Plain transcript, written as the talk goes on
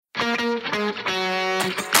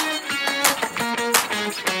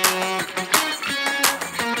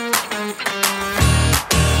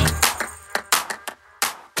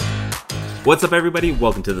What's up, everybody?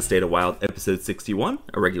 Welcome to The State of Wild, episode 61,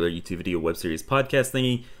 a regular YouTube video web series podcast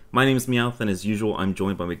thingy. My name is Meowth, and as usual, I'm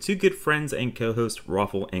joined by my two good friends and co-hosts,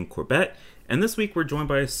 Raffle and Corbett. And this week, we're joined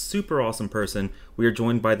by a super awesome person. We are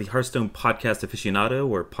joined by the Hearthstone podcast aficionado,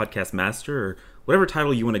 or podcast master, or whatever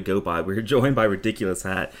title you want to go by. We're joined by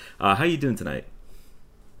RidiculousHat. How you doing tonight?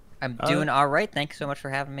 I'm doing all right. Thanks so much for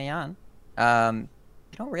having me on. I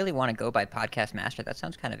don't really want to go by podcast master. That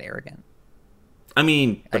sounds kind of arrogant. I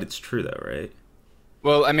mean, but it's true though, right?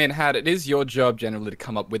 Well, I mean, Had, it is your job generally to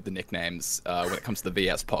come up with the nicknames when it comes to the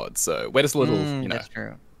VS pod, so we're just a little, That's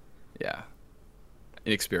true. Yeah,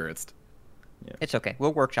 inexperienced. Yeah. It's okay.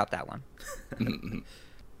 We'll workshop that one.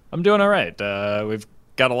 I'm doing all right. We've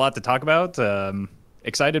got a lot to talk about.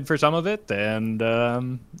 Excited for some of it,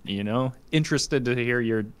 and interested to hear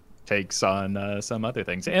your takes on some other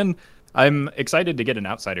things. And I'm excited to get an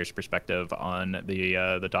outsider's perspective on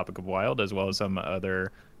the topic of Wild, as well as some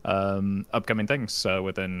other upcoming things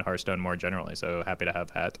within Hearthstone more generally. So happy to have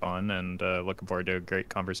Hat on, and looking forward to a great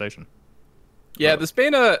conversation. Yeah, there's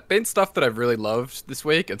been stuff that I've really loved this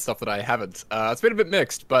week, and stuff that I haven't. It's been a bit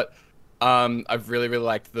mixed, but I've really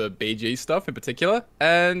liked the BG stuff in particular,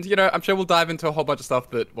 and I'm sure we'll dive into a whole bunch of stuff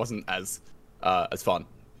that wasn't as fun.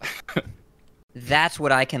 That's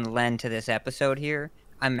what I can lend to this episode here.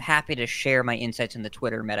 I'm happy to share my insights in the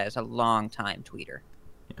Twitter meta as a long-time tweeter.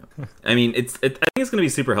 Yeah. I mean, I think it's going to be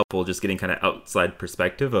super helpful just getting kind of outside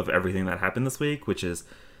perspective of everything that happened this week, which is,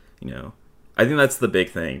 I think that's the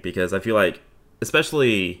big thing, because I feel like,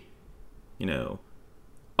 especially,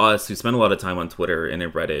 us who spend a lot of time on Twitter and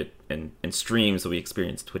in Reddit and streams that we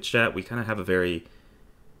experience Twitch chat, we kind of have a very,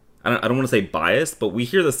 I don't want to say biased, but we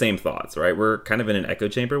hear the same thoughts, right? We're kind of in an echo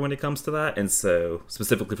chamber when it comes to that, and so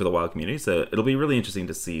specifically for the Wild community. So it'll be really interesting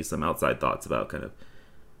to see some outside thoughts about kind of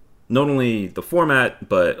not only the format,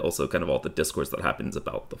 but also kind of all the discourse that happens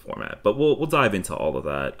about the format. But we'll dive into all of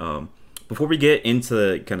that. Before we get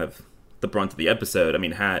into kind of the brunt of the episode, I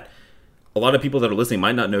mean, Hat, a lot of people that are listening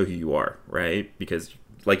might not know who you are, right? Because,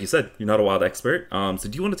 like you said, you're not a Wild expert. So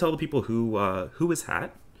do you want to tell the people who is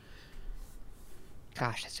Hat?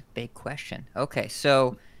 Gosh, that's a big question. Okay,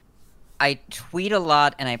 so I tweet a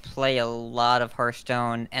lot and I play a lot of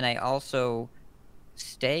Hearthstone, and I also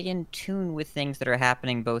stay in tune with things that are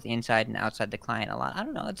happening both inside and outside the client a lot. I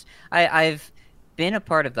don't know. I've been a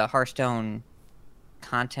part of the Hearthstone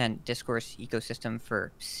content discourse ecosystem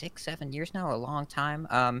for 6-7 years now, a long time.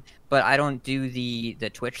 But I don't do the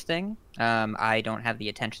Twitch thing. I don't have the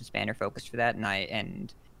attention span or focus for that,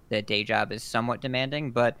 and the day job is somewhat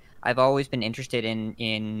demanding, but I've always been interested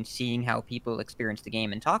in seeing how people experience the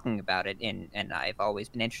game and talking about it, and I've always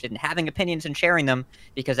been interested in having opinions and sharing them,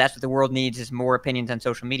 because that's what the world needs, is more opinions on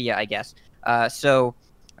social media, I guess. So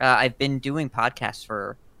I've been doing podcasts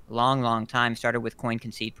for a long time. Started with Coin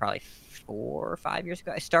Concede probably 4 or 5 years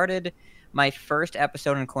ago. I started my first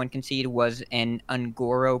episode on Coin Concede was an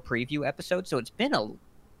Ungoro preview episode, so it's been a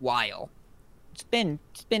while. It's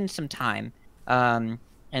been some time.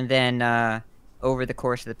 And then over the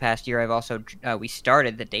course of the past year, I've also we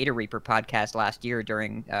started the Data Reaper podcast last year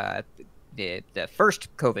during the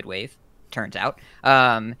first COVID wave, turns out,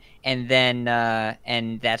 and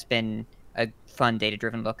that's been a fun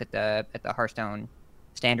data-driven look at the Hearthstone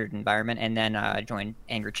standard environment. And then I joined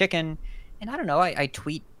Angry Chicken, and I don't know, I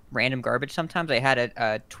tweet random garbage sometimes. I had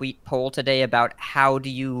a tweet poll today about how do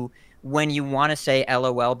you, when you want to say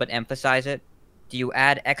LOL but emphasize it, do you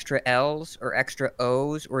add extra L's or extra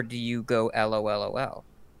O's, or do you go LOLOL?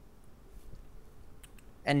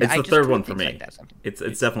 And it's the third one for me. Like that it's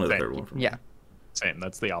definitely the third one for me. Yeah. Same.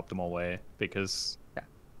 That's the optimal way, because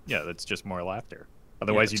that's just more laughter.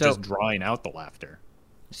 Otherwise, you're just drawing out the laughter.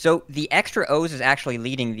 So the extra O's is actually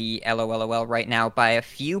leading the LOLOL right now by a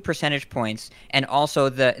few percentage points, and also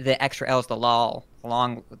the extra L's, the LOL, the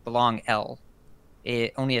long L,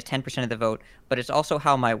 it only has 10% of the vote. But it's also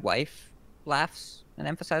how my wife laughs and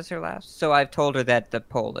emphasizes her laughs. So I've told her that the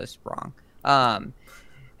poll is wrong.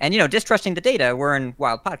 And distrusting the data, we're in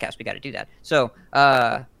Wild Podcast, we got to do that. So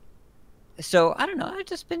I don't know. I've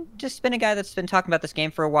just been a guy that's been talking about this game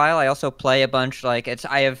for a while. I also play a bunch. I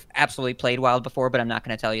have absolutely played Wild before, but I'm not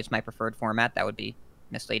going to tell you it's my preferred format. That would be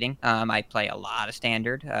misleading. I play a lot of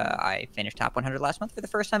Standard. I finished top 100 last month for the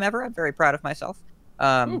first time ever. I'm very proud of myself.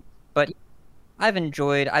 But I've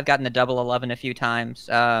gotten the double 11 a few times.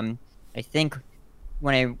 I think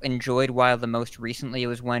when I enjoyed Wild the most recently, it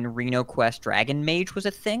was when Reno Quest Dragon Mage was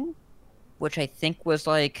a thing, which I think was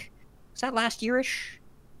that last yearish?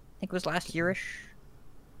 I think it was last yearish.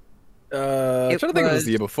 I'm trying to think if it was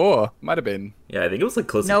the year before. Might have been. Yeah, I think it was like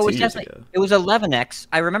close No, to it 2 was years definitely ago. it was 11x.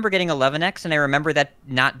 I remember getting 11x, and I remember that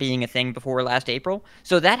not being a thing before last April.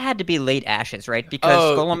 So that had to be late Ashes, right? Because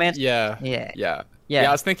Oh, Scholomance. yeah. Yeah, Yeah. yeah.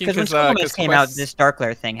 I was thinking Because when because Scholomance came out, this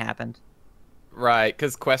Darkglare thing happened. right,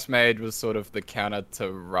 because Questmade was sort of the counter to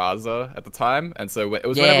Raza at the time, and so it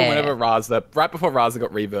was Yeah. whenever Raza, right before Raza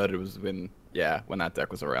got reverted, was when that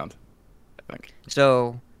deck was around, I think.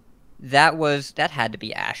 So that had to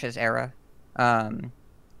be Ash's era.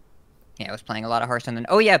 Yeah, I was playing a lot of Hearthstone then.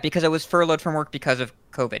 Oh yeah, because I was furloughed from work because of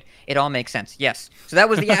COVID. It all makes sense. Yes. So that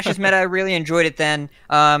was the Ashes meta. I really enjoyed it then.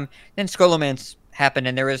 Then Scholomance happened,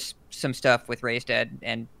 and there was some stuff with Raised Dead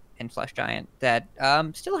and Flesh Giant that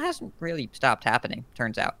still hasn't really stopped happening,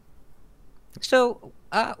 turns out. So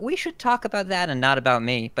we should talk about that and not about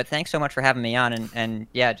me. But thanks so much for having me on. And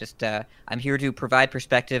yeah, just I'm here to provide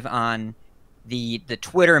perspective on the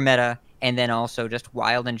Twitter meta, and then also just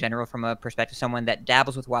Wild in general from a perspective someone that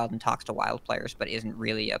dabbles with Wild and talks to Wild players, but isn't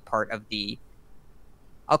really a part of the.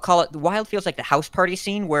 I'll call it, the Wild feels like the house party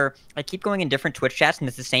scene where I keep going in different Twitch chats and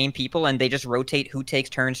it's the same people and they just rotate who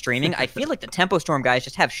takes turns streaming. I feel like the Tempo Storm guys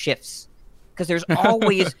just have shifts because there's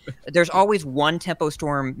always one Tempo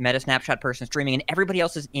Storm meta snapshot person streaming and everybody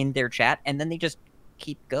else is in their chat, and then they just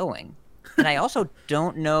keep going. And I also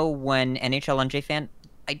don't know when NHL NJ fan.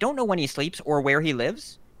 I don't know when he sleeps or where he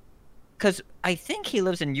lives, because I think he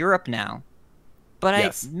lives in Europe now. But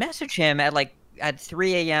Yes. I message him at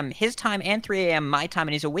 3 a.m. his time and 3 a.m. my time,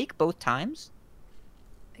 and he's awake both times.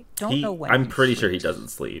 I don't know when. I'm pretty sleeps. sure he doesn't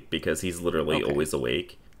sleep because he's literally Okay. always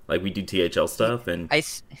awake. Like, we do THL stuff, and I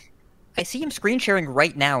see him screen sharing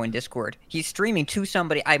right now in Discord. He's streaming to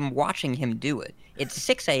somebody. I'm watching him do it. It's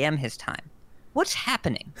 6 a.m. his time. What's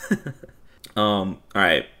happening? all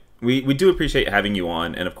right. We do appreciate having you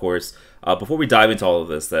on, and of course, before we dive into all of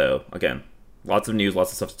this, though, again, lots of news,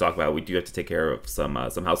 lots of stuff to talk about. We do have to take care of some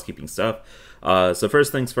housekeeping stuff. So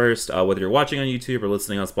first things first, whether you're watching on YouTube or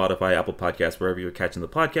listening on Spotify, Apple Podcasts, wherever you're catching the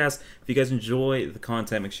podcast, if you guys enjoy the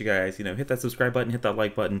content, make sure you guys hit that subscribe button, hit that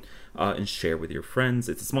like button, and share with your friends.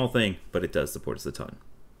 It's a small thing, but it does support us a ton.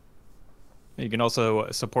 You can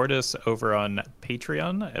also support us over on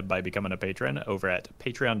Patreon by becoming a patron over at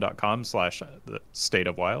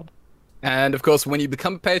patreon.com/thestateofwild. And of course, when you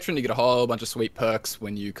become a patron, you get a whole bunch of sweet perks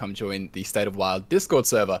when you come join the State of Wild Discord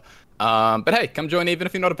server. But hey, come join even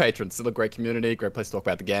if you're not a patron. It's still a great community, great place to talk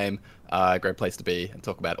about the game, great place to be and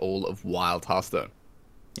talk about all of Wild Hearthstone.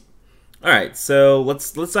 All right, so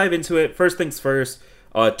let's dive into it. First things first.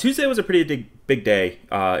 Tuesday was a pretty big day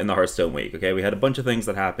in the Hearthstone week. Okay, we had a bunch of things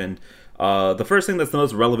that happened. The first thing that's the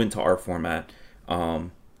most relevant to our format,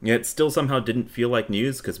 yet still somehow didn't feel like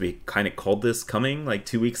news because we kind of called this coming like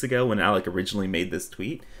 2 weeks ago when Alec originally made this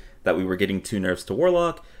tweet that we were getting 2 nerfs to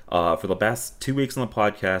Warlock. For the past 2 weeks on the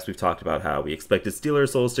podcast, we've talked about how we expected Stealer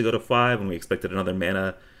Souls to go to 5 and we expected another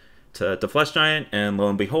mana to Flesh Giant, and lo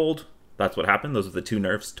and behold, that's what happened. Those are the 2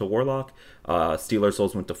 nerfs to Warlock. Stealer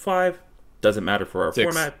Souls went to 5. Doesn't matter for our 6.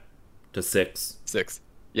 format. To 6. 6.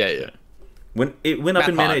 Yeah. When it went up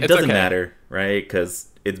in mana, it It's doesn't okay. matter, right? Because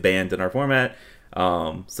it's banned in our format.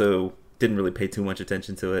 So didn't really pay too much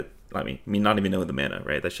attention to it. I mean, not even knowing the mana,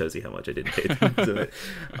 right? That shows you how much I didn't pay attention to it.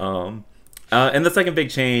 And the second big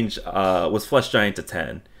change was Flesh Giant to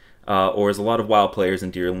 10. Or as a lot of WoW players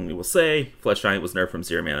in Deer Only will say, Flesh Giant was nerfed from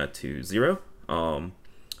 0 mana to 0.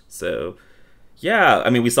 So, yeah, I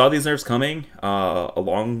mean, we saw these nerfs coming a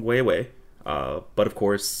long way away. But of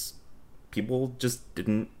course, people just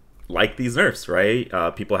didn't like these nerfs, right?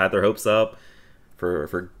 People had their hopes up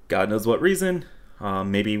for God knows what reason.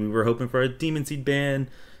 Maybe we were hoping for a Demon Seed ban,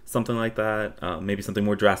 something like that. Maybe something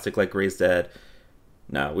more drastic like Raised Dead.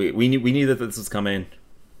 No, we knew that this was coming.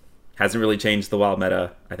 Hasn't really changed the WoW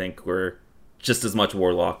meta. I think we're just as much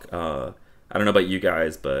Warlock. I don't know about you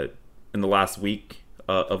guys, but in the last week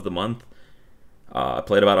of the month, I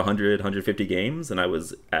played about 150 games, and I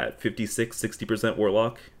was at 56-60%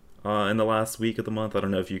 Warlock in the last week of the month. I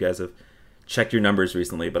don't know if you guys have checked your numbers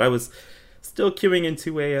recently, but I was still queuing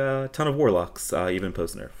into a ton of Warlocks, even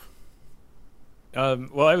post-nerf.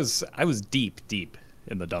 Well, I was deep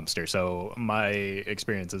in the dumpster, so my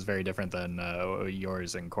experience is very different than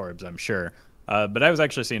yours and Corb's, I'm sure. But I was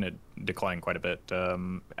actually seeing it decline quite a bit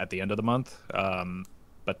at the end of the month,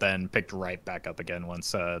 but then picked right back up again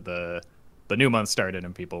once the new month started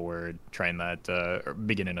and people were trying that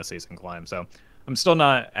beginning of season climb. So I'm still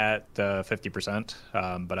not at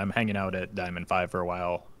 50%, but I'm hanging out at Diamond 5 for a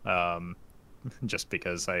while, just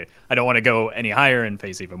because I don't want to go any higher and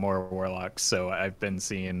face even more Warlocks. So I've been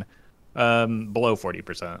seeing below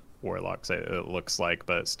 40% Warlocks, it looks like,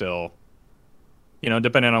 but still,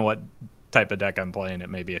 depending on what type of deck I'm playing, it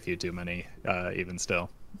may be a few too many, even still.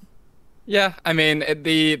 Yeah, I mean,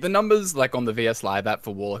 the numbers like on the VS Live app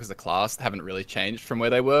for Warlock as a class haven't really changed from where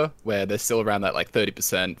they were, where they're still around that like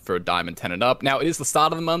 30% for a Diamond 10 and up. Now, it is the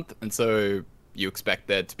start of the month, and so you expect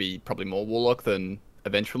there to be probably more Warlock than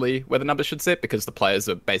eventually where the numbers should sit, because the players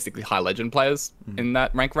are basically high legend players in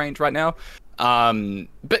that rank range right now.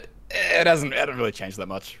 But it hasn't really changed that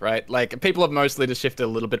much, right? Like, people have mostly just shifted a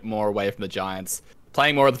little bit more away from the Giants,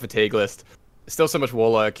 playing more of the fatigue list. Still so much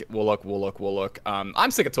Warlock.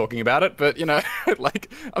 I'm sick of talking about it, but, you know,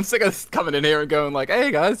 like, I'm sick of coming in here and going like, hey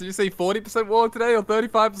guys, did you see 40% Warlock today or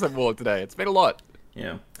 35% Warlock today? It's been a lot.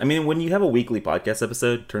 Yeah. I mean, when you have a weekly podcast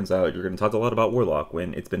episode, turns out you're going to talk a lot about Warlock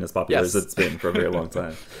when it's been as popular as it's been for a very long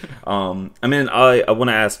time. I mean, I want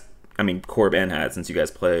to ask, I mean, Corb and Hat, since you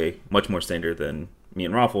guys play much more Standard than me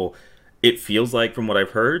and Raffle, it feels like, from what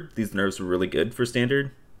I've heard, these nerfs were really good for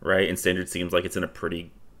Standard, right? And Standard seems like it's in a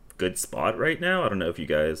pretty good spot right now. I don't know if you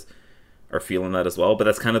guys are feeling that as well, but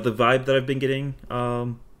that's kind of the vibe that I've been getting.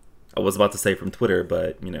 I was about to say from Twitter,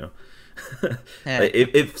 but, you know,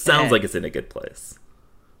 it sounds like it's in a good place.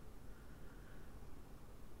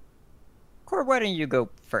 Corb, why don't you go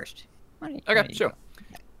first? Okay, sure.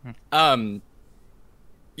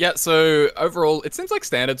 Yeah, so overall, it seems like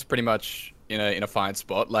Standard's pretty much in a fine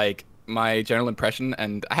spot. Like, my general impression,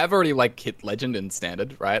 and I have already like hit Legend in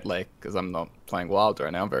Standard, right? Like, because I'm not playing Wild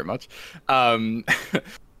right now very much.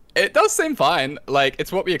 It does seem fine. Like,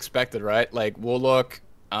 it's what we expected, right? Like, Warlock,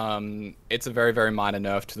 it's a very, very minor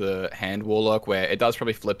nerf to the hand Warlock, where it does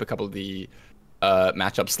probably flip a couple of the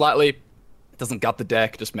matchups slightly. Doesn't gut the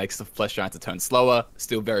deck, just makes the Flesh Giants a turn slower.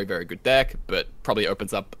 Still very, very good deck, but probably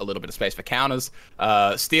opens up a little bit of space for counters.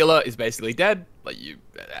 Stealer is basically dead. Like,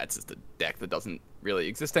 that's just a deck that doesn't really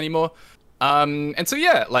exist anymore. And so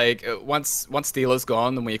yeah, like, once Stealer's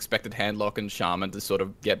gone, then we expected Handlock and Shaman to sort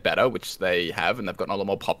of get better, which they have, and they've gotten a lot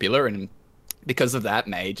more popular, and because of that,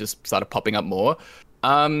 May just started popping up more.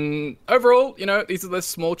 Overall, you know, these are the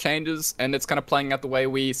small changes, and it's kind of playing out the way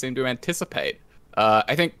we seem to anticipate.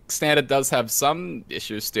 I think Standard does have some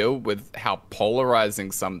issues still with how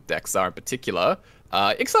polarizing some decks are in particular.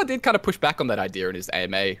 Ixar did kind of push back on that idea in his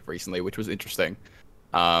AMA recently, which was interesting,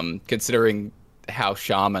 considering how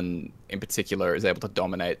Shaman in particular is able to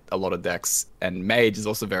dominate a lot of decks, and Mage is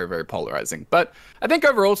also very, very polarizing. But I think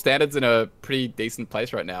overall Standard's in a pretty decent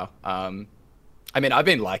place right now. I mean, I've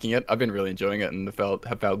been liking it. I've been really enjoying it, and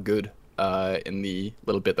have felt good in the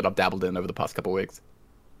little bit that I've dabbled in over the past couple of weeks.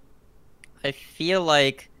 I feel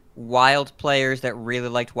like Wild players that really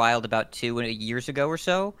liked Wild about 2 years ago or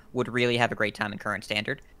so would really have a great time in current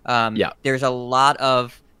Standard. Yeah. There's a lot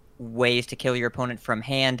of ways to kill your opponent from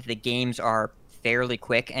hand. The games are fairly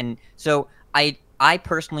quick, and so I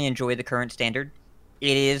personally enjoy the current Standard.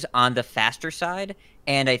 It is on the faster side,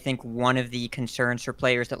 and I think one of the concerns for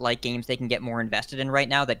players that like games they can get more invested in right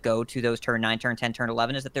now that go to those turn 9, turn 10, turn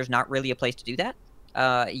 11 is that there's not really a place to do that.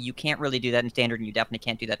 You can't really do that in Standard, and you definitely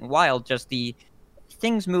can't do that in Wild. Just the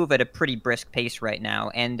things move at a pretty brisk pace right now,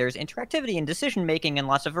 and there's interactivity and decision-making and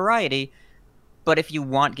lots of variety, but if you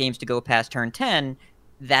want games to go past turn 10,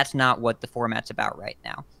 that's not what the format's about right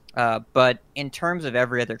now. But in terms of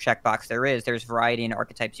every other checkbox there's variety in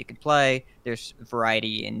archetypes you can play, there's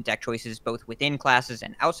variety in deck choices both within classes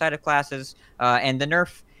and outside of classes, and the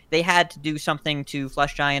nerf, they had to do something to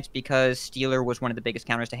Flesh Giants because Stealer was one of the biggest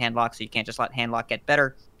counters to Handlock, so you can't just let Handlock get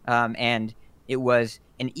better. And it was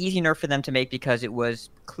an easy nerf for them to make because it was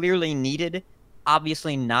clearly needed.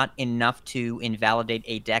 Obviously not enough to invalidate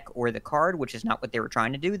a deck or the card, which is not what they were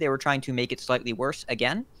trying to do. They were trying to make it slightly worse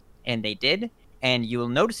again, and they did. And you will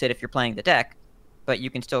notice it if you're playing the deck, but you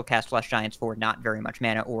can still cast Flesh Giants for not very much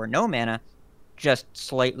mana or no mana, just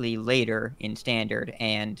slightly later in Standard,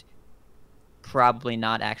 and probably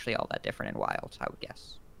not actually all that different in Wild, I would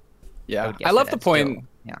guess. Yeah, I love the point.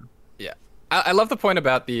 Still, yeah. I love the point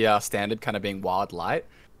about the Standard kind of being Wild Light,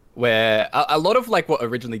 where a lot of like what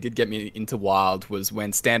originally did get me into Wild was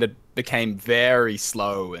when Standard became very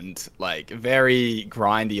slow and like very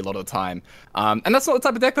grindy a lot of the time. And that's not the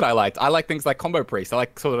type of deck that I liked. I like things like Combo Priest. I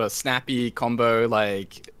like sort of snappy combo,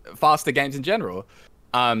 like faster games in general.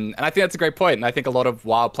 And I think that's a great point. And I think a lot of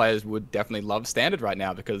Wild players would definitely love Standard right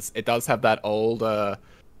now because it does have that old...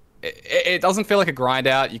 It doesn't feel like a grind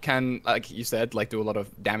out. You can, like you said, like do a lot of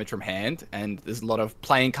damage from hand, and there's a lot of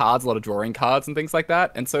playing cards, a lot of drawing cards and things like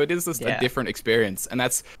that. And so it is just a different experience. And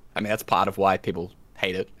that's part of why people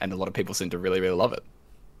hate it, and a lot of people seem to really, really love it.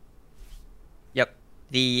 Yep.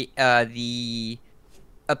 The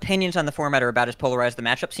opinions on the format are about as polarized the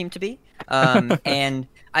matchup seem to be. And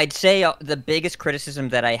I'd say the biggest criticism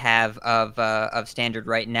that I have of Standard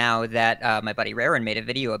right now that my buddy Raren made a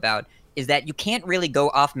video about is that you can't really go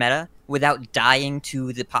off meta without dying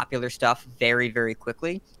to the popular stuff very, very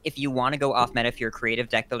quickly. If you want to go off meta, if you're a creative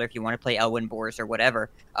deck builder, if you want to play Elwyn Boars or whatever,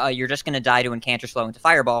 you're just going to die to Encanter Slow into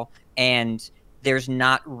Fireball, and there's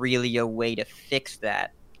not really a way to fix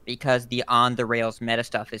that because the on-the-rails meta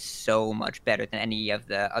stuff is so much better than any of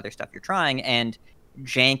the other stuff you're trying, and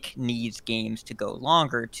jank needs games to go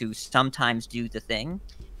longer to sometimes do the thing,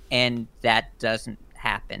 and that doesn't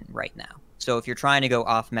happen right now. So if you're trying to go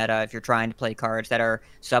off meta, if you're trying to play cards that are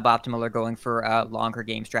suboptimal or going for a longer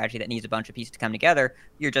game strategy that needs a bunch of pieces to come together,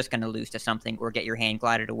 you're just going to lose to something or get your hand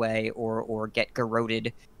glided away or get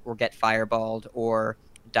garroted or get fireballed or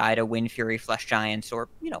die to Wind Fury, Flesh Giants, or,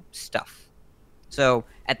 stuff. So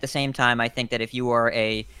at the same time, I think that if you are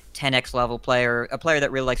a 10x level player, a player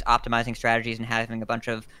that really likes optimizing strategies and having a bunch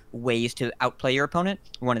of ways to outplay your opponent,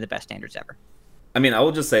 one of the best standards ever. I mean, I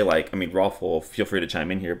will just say, Rolf, feel free to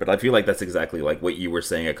chime in here, but I feel like that's exactly like what you were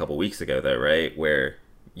saying a couple weeks ago, though, right? Where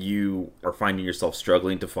you are finding yourself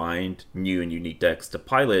struggling to find new and unique decks to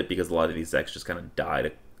pilot because a lot of these decks just kind of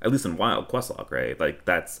died, at least in Wild Questlog, right? Like,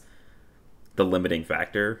 that's the limiting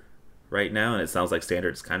factor right now, and it sounds like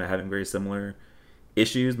Standard is kind of having very similar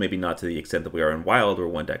issues, maybe not to the extent that we are in Wild, where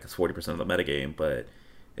one deck is 40% of the metagame, but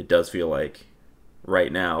it does feel like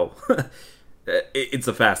right now... it's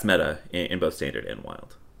a fast meta in both Standard and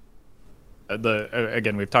Wild.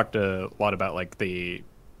 Again, we've talked a lot about like the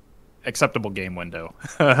acceptable game window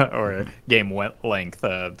or game length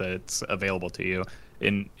that's available to you.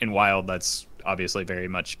 In Wild, that's obviously very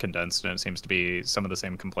much condensed, and it seems to be some of the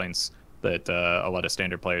same complaints that a lot of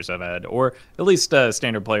Standard players have had, or at least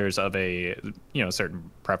Standard players of a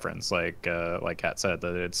certain preference. Like Kat said,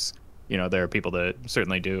 that it's there are people that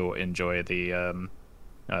certainly do enjoy the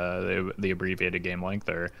abbreviated game length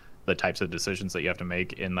or the types of decisions that you have to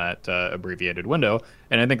make in that abbreviated window.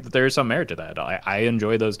 And I think that there is some merit to that. I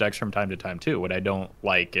enjoy those decks from time to time too. What I don't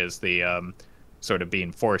like is the sort of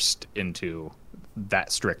being forced into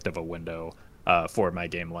that strict of a window for my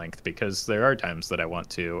game length, because there are times that I want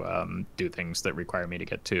to do things that require me to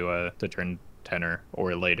get to turn 10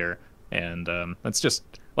 or later. And that's just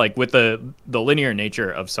like with the linear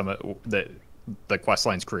nature of some of the quest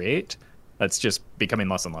lines create, that's just becoming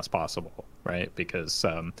less and less possible, right? Because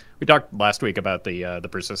we talked last week about the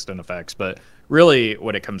persistent effects, but really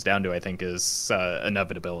what it comes down to, I think, is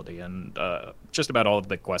inevitability. And just about all of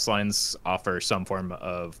the quest lines offer some form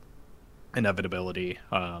of inevitability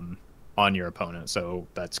on your opponent, so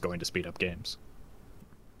that's going to speed up games.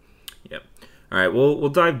 Yep. All right, we'll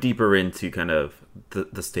dive deeper into kind of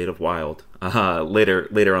the state of Wild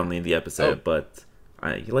later on in the episode, but...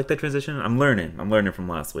 you like that transition? I'm learning from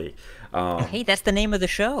last week. Hey, that's the name of the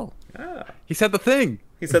show. He said the thing.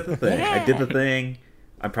 Yeah. I did the thing.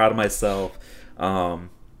 I'm proud of myself.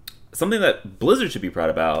 Something that Blizzard should be proud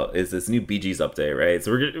about is this new BG's update, right?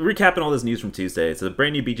 So we're recapping all this news from Tuesday. So the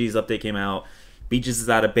brand new BG's update came out. BG's is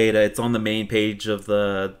out of beta. It's on the main page of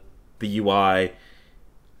the UI.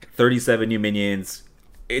 37 new minions.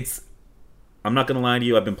 I'm not going to lie to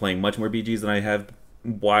you, I've been playing much more BG's than I have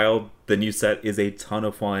Wild. The new set is a ton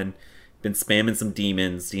of fun. Been spamming some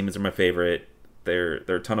demons. Demons are my favorite. They're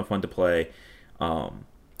a ton of fun to play.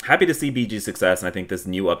 Happy to see BG's success, and I think this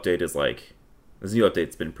new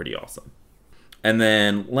update's been pretty awesome. And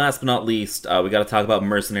then last but not least, we got to talk about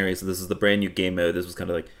Mercenaries. So this is the brand new game mode. This was kind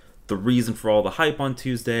of like the reason for all the hype on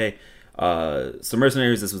Tuesday. So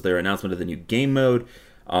Mercenaries, this was their announcement of the new game mode.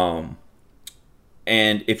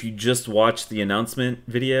 And if you just watch the announcement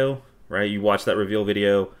video, right, you watch that reveal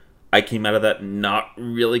video, I came out of that not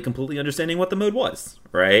really completely understanding what the mode was,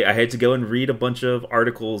 right? I had to go and read a bunch of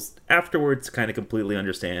articles afterwards to kind of completely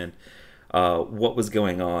understand what was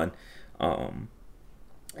going on.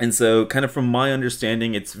 And so kind of from my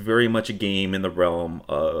understanding, it's very much a game in the realm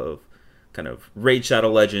of kind of Raid Shadow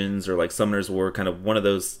Legends or like Summoner's War, kind of one of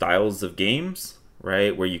those styles of games,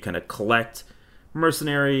 right? Where you kind of collect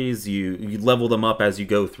mercenaries, you level them up as you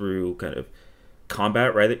go through kind of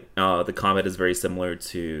combat, right? The combat is very similar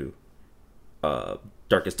to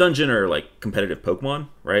Darkest Dungeon or like competitive Pokemon,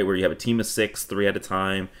 right? Where you have a team of 6, 3 at a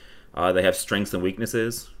time. They have strengths and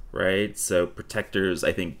weaknesses, right? So Protectors,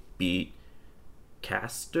 I think, beat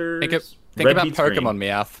Casters. Think about Pokemon,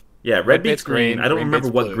 Meowth. Yeah, red beats green. I don't green remember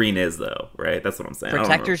beats what blue. green is, though, right? That's what I'm saying.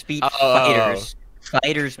 Protectors beat fighters.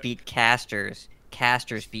 Fighters beat casters.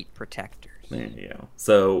 Casters beat protectors. Yeah.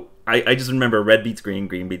 So I just remember red beats green,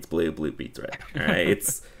 green beats blue, blue beats red. All right.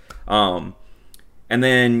 It's and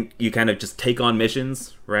then you kind of just take on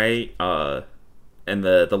missions, right? And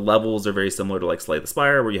the levels are very similar to like Slay the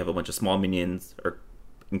Spire, where you have a bunch of small minions or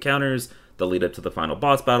encounters that lead up to the final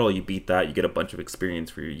boss battle. You beat that, you get a bunch of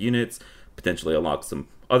experience for your units. potentially unlock some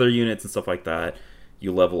other units and stuff like that.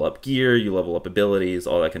 You level up gear, you level up abilities,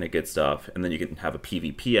 all that kind of good stuff, and then you can have a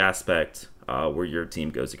PvP aspect where your team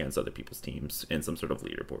goes against other people's teams in some sort of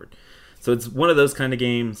leaderboard. So it's one of those kind of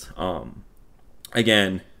games.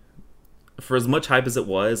 Again, for as much hype as it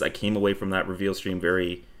was, I came away from that reveal stream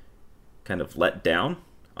very kind of let down.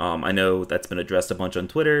 I know that's been addressed a bunch on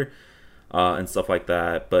Twitter and stuff like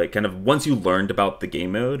that, but kind of once you learned about the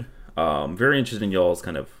game mode, very interested in y'all's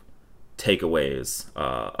kind of takeaways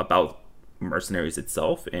about Mercenaries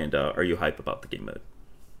itself, and are you hype about the game mode?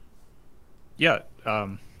 Yeah,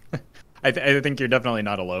 I think you're definitely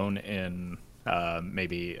not alone in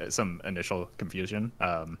maybe some initial confusion.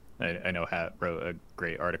 I know Hat wrote a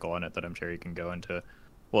great article on it that I'm sure you can go into a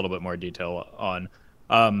little bit more detail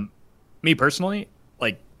on. Me personally,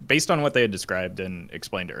 like based on what they had described and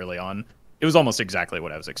explained early on, it was almost exactly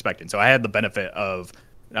what I was expecting. So I had the benefit of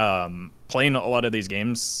playing a lot of these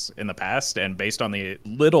games in the past, and based on the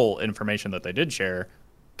little information that they did share,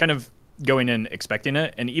 kind of going in expecting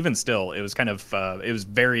it, and even still, it was kind of it was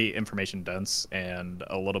very information dense and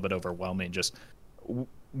a little bit overwhelming. Just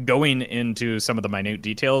going into some of the minute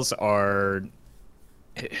details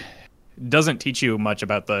doesn't teach you much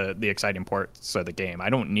about the exciting parts of the game. I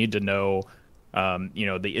don't need to know,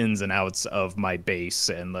 the ins and outs of my base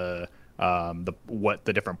and the what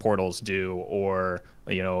the different portals do, or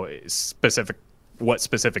what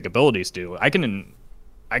specific abilities do. I can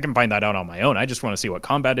find that out on my own. I just want to see what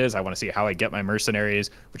combat is. I want to see how I get my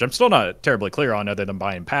mercenaries, which I'm still not terribly clear on other than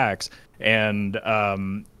buying packs. And,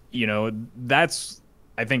 that's,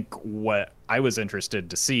 I think, what I was interested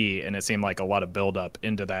to see. And it seemed like a lot of build up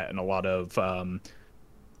into that and a lot of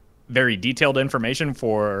very detailed information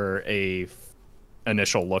for a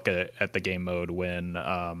initial look at the game mode when,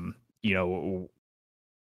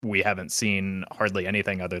 we haven't seen hardly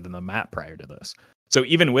anything other than the map prior to this. So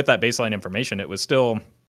even with that baseline information, it was still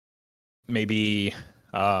maybe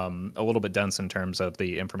a little bit dense in terms of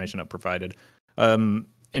the information it provided. In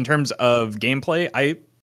terms of gameplay,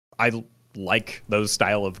 I like those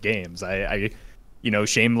style of games. I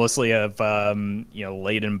shamelessly have,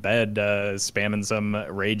 laid in bed spamming some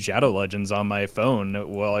Raid Shadow Legends on my phone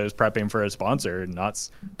while I was prepping for a sponsor, not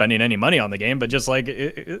spending any money on the game, but just like,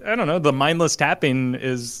 I don't know, the mindless tapping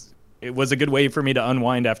it was a good way for me to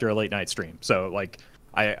unwind after a late night stream. So like,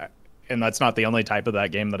 and that's not the only type of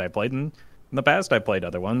that game that I played in the past. I played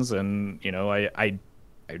other ones, and, I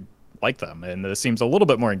like them, and this seems a little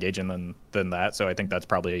bit more engaging than that. So I think that's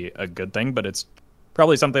probably a good thing, but it's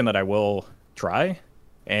probably something that I will try,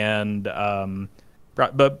 and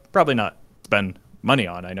but probably not spend money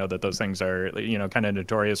on. I know that those things are kind of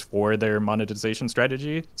notorious for their monetization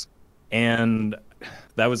strategies, and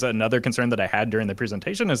that was another concern that I had during the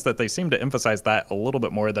presentation, is that they seem to emphasize that a little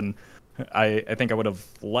bit more than I think I would have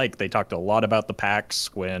liked. They talked a lot about the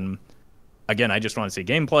packs when, again, I just want to see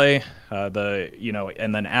gameplay,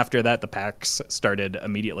 and then after that, the packs started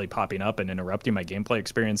immediately popping up and interrupting my gameplay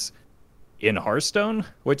experience in Hearthstone,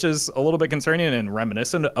 which is a little bit concerning and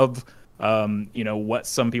reminiscent of, what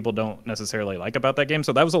some people don't necessarily like about that game.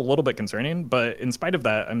 So that was a little bit concerning, but in spite of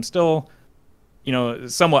that, I'm still,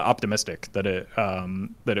 somewhat optimistic that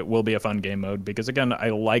it will be a fun game mode, because again, I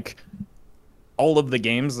like all of the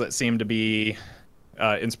games that seem to be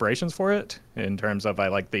inspirations for it, in terms of I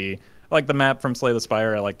like the map from Slay the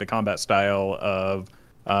Spire. I like the combat style of,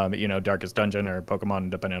 Darkest Dungeon or Pokemon,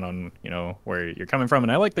 depending on, where you're coming from.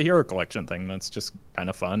 And I like the hero collection thing. That's just kind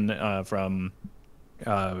of fun from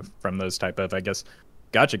those type of, I guess,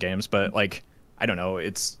 gacha games. But like, I don't know.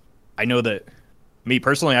 I know that me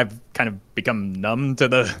personally, I've kind of become numb to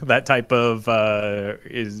that type of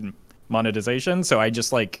is monetization. So I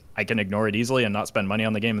just I can ignore it easily and not spend money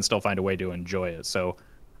on the game and still find a way to enjoy it. So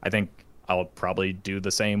I think I'll probably do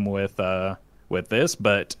the same with this,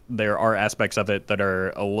 but there are aspects of it that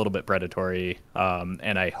are a little bit predatory,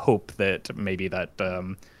 and I hope that maybe that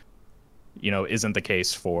isn't the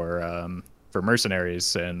case for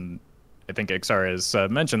Mercenaries. And I think Ixar has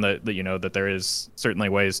mentioned that that there is certainly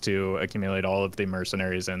ways to accumulate all of the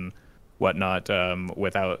mercenaries and whatnot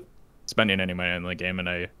without spending any money on the game, and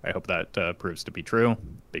I hope that proves to be true,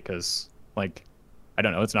 because I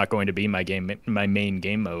don't know, it's not going to be my main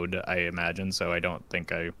game mode, I imagine. So I don't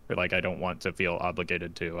think I don't want to feel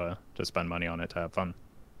obligated to spend money on it to have fun.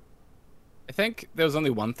 I think there was only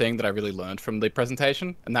one thing that I really learned from the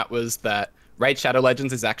presentation, and that was that Raid Shadow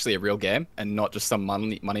Legends is actually a real game and not just some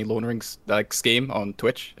money laundering scheme on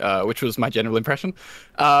Twitch, which was my general impression.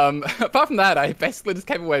 Apart from that, I basically just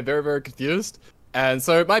came away very, very confused. And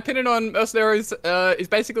so my opinion on Mercenaries is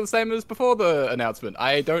basically the same as before the announcement.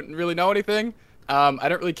 I don't really know anything. I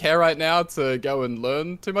don't really care right now to go and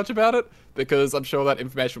learn too much about it. because I'm sure that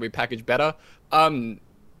information will be packaged better.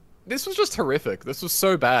 This was just horrific. This was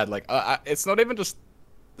so bad. Like, it's not even just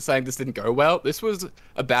saying this didn't go well. This was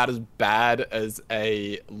about as bad as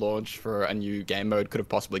a launch for a new game mode could have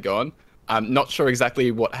possibly gone. I'm not sure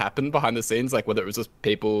exactly what happened behind the scenes, like whether it was just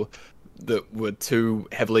people that were too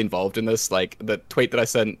heavily involved in this. Like, the tweet that I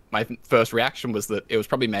sent, my first reaction was that it was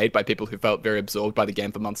probably made by people who felt very absorbed by the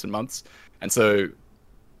game for months and months. And so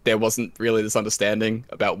there wasn't really this understanding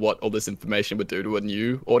about what all this information would do to a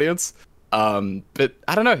new audience. But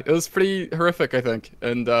I don't know, it was pretty horrific, I think.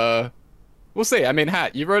 And we'll see. I mean,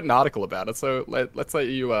 Hat, you wrote an article about it, so let's let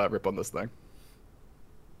you rip on this thing.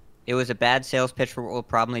 It was a bad sales pitch for what will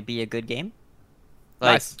probably be a good game.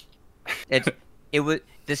 Nice.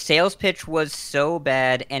 The sales pitch was so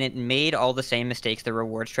bad, and it made all the same mistakes the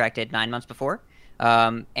rewards track did 9 months before.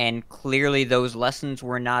 And clearly those lessons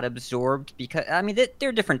were not absorbed because, I mean,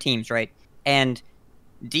 they're different teams, right? And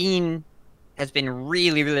Dean has been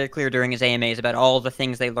really, really clear during his AMAs about all the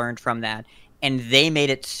things they learned from that. And they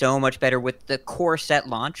made it so much better with the core set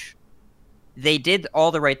launch. They did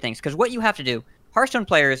all the right things. Because what you have to do, Hearthstone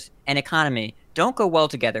players and economy don't go well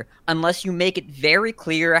together unless you make it very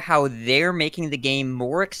clear how they're making the game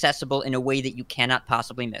more accessible in a way that you cannot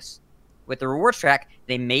possibly miss. With the rewards track,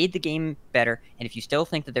 they made the game better, and if you still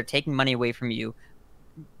think that they're taking money away from you,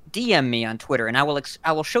 DM me on Twitter, and I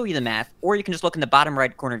will show you the math, or you can just look in the bottom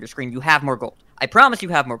right corner of your screen. You have more gold. I promise you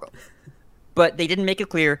have more gold. But they didn't make it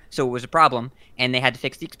clear, so it was a problem, and they had to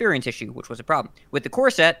fix the experience issue, which was a problem. With the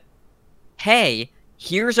core set, hey,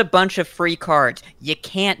 here's a bunch of free cards. You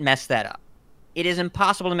can't mess that up. It is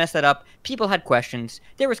impossible to mess that up. People had questions.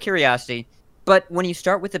 There was curiosity. But when you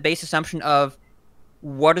start with the base assumption of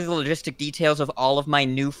what are the logistic details of all of my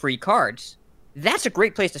new free cards, that's a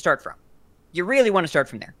great place to start from. You really want to start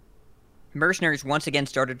from there. Mercenaries once again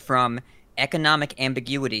started from economic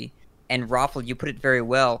ambiguity, and Raffle, you put it very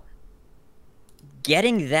well.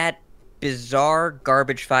 Getting that bizarre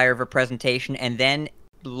garbage fire of a presentation and then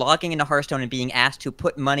logging into Hearthstone and being asked to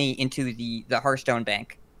put money into the Hearthstone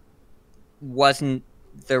bank wasn't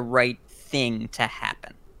the right thing to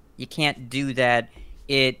happen. You can't do that.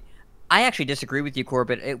 I actually disagree with you,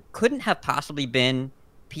 Corbett. It couldn't have possibly been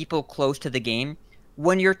people close to the game.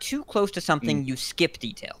 When you're too close to something, you skip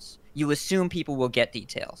details. You assume people will get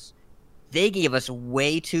details. They gave us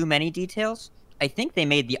way too many details. I think they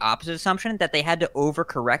made the opposite assumption, that they had to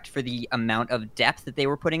overcorrect for the amount of depth that they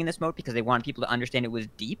were putting in this mode because they wanted people to understand it was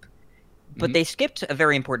deep. But they skipped a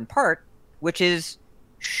very important part, which is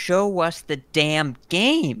show us the damn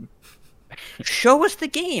game. Show us the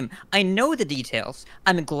game. I know the details.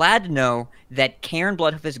 I'm glad to know that Karen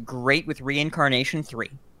Bloodhoof is great with Reincarnation 3.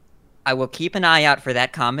 I will keep an eye out for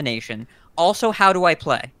that combination. Also, how do I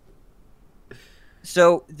play?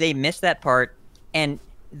 So they missed that part, and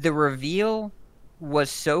the reveal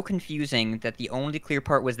was so confusing that the only clear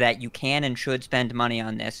part was that you can and should spend money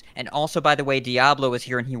on this. And also, by the way, Diablo is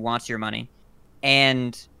here and he wants your money.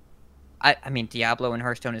 And I mean, Diablo and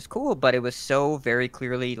Hearthstone is cool, but it was so very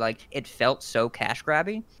clearly, like, it felt so cash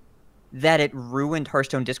grabby that it ruined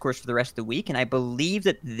Hearthstone discourse for the rest of the week. And I believe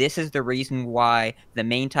that this is the reason why the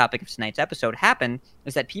main topic of tonight's episode happened,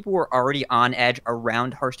 is that people were already on edge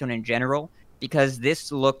around Hearthstone in general, because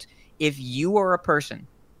this looked, if you are a person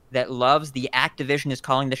that loves the Activision is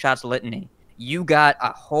calling the shots litany, you got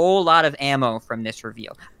a whole lot of ammo from this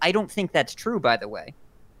reveal. I don't think that's true, by the way.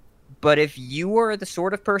 But if you are the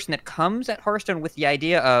sort of person that comes at Hearthstone with the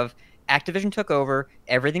idea of Activision took over,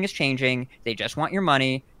 everything is changing, they just want your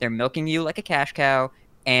money, they're milking you like a cash cow,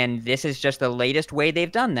 and this is just the latest way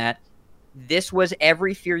they've done that, this was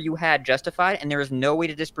every fear you had justified, and there is no way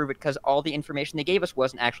to disprove it because all the information they gave us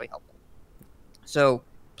wasn't actually helpful. So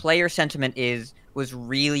player sentiment was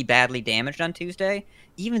really badly damaged on Tuesday,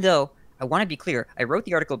 even though, I want to be clear, I wrote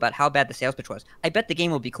the article about how bad the sales pitch was. I bet the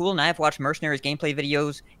game will be cool, and I have watched Mercenaries gameplay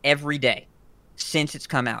videos every day since it's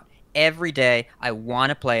come out. Every day, I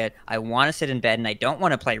want to play it, I want to sit in bed, and I don't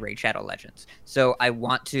want to play Raid Shadow Legends. So I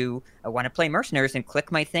want to play Mercenaries and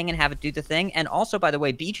click my thing and have it do the thing. And also, by the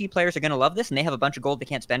way, BG players are going to love this, and they have a bunch of gold they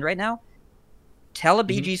can't spend right now. Tell a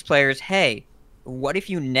BG's players, hey, what if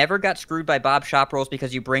you never got screwed by Bob shop rolls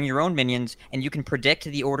because you bring your own minions and you can predict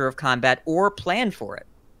the order of combat or plan for it?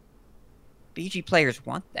 BG players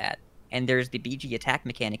want that, and there's the BG attack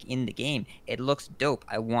mechanic in the game. It looks dope.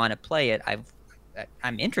 I want to play it.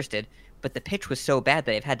 I'm interested, but the pitch was so bad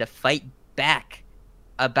that I've had to fight back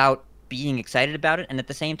about being excited about it, and at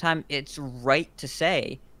the same time, it's right to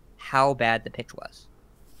say how bad the pitch was.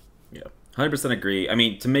 Yeah, 100% agree. I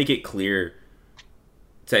mean, to make it clear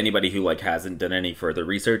to anybody who hasn't done any further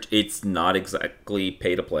research, it's not exactly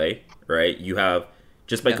pay to play, right? You have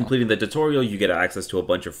just by No. completing the tutorial, you get access to a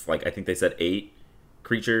bunch of, like, I think they said 8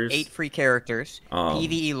 creatures. 8 free characters.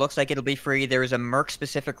 PvE looks like it'll be free. There is a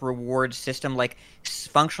Merc-specific reward system, like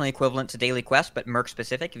functionally equivalent to Daily Quest, but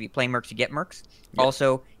Merc-specific. If you play Mercs, you get Mercs. Yeah.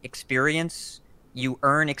 Also, experience. You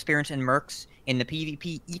earn experience in Mercs in the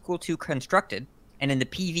PvP equal to constructed, and in the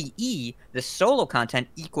PvE, the solo content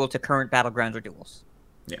equal to current battlegrounds or duels.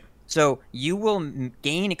 Yeah. So you will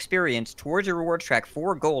gain experience towards your rewards track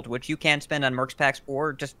for gold, which you can spend on Mercs packs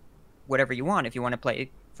or just whatever you want if you want to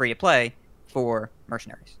play free to play for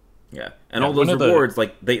mercenaries. Yeah. And Yeah, all those one of the- rewards,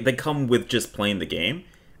 like, they come with just playing the game.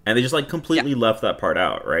 And they just, like, completely left that part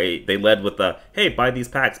out, right? They led with the, hey, buy these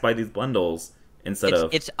packs, buy these bundles, instead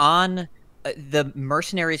of... It's on the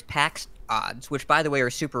mercenaries packs odds, which, by the way, are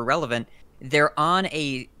super relevant. They're on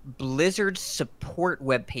a Blizzard support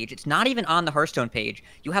webpage. It's not even on the Hearthstone page.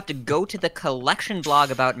 You have to go to the collection blog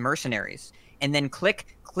about mercenaries, and then click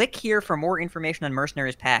here for more information on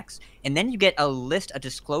mercenaries packs. And then you get a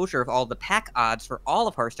disclosure of all the pack odds for all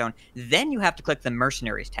of Hearthstone. Then you have to click the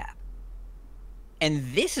mercenaries tab. And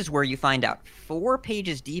this is where you find out 4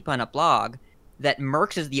 pages deep on a blog that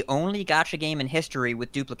Mercs is the only gacha game in history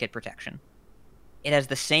with duplicate protection. It has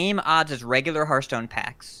the same odds as regular Hearthstone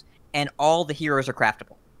packs, and all the heroes are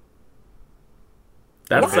craftable.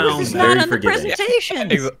 That Why was sounds this very not on the forgiving.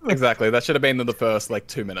 presentation? Exactly. That should have been in the first, like,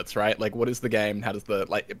 2 minutes, right? Like, what is the game? How does the,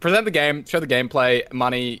 like, present the game, show the gameplay,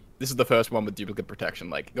 money. This is the first one with duplicate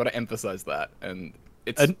protection. Like, you got to emphasize that. And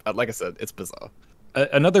it's, like I said, it's bizarre.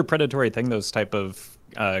 Another predatory thing those type of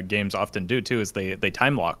games often do too is they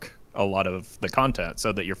time lock a lot of the content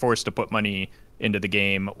so that you're forced to put money into the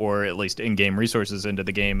game, or at least in-game resources into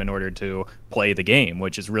the game in order to play the game,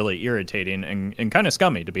 which is really irritating and kind of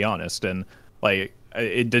scummy, to be honest. And like,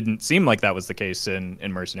 it didn't seem like that was the case in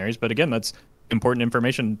Mercenaries, but again, that's important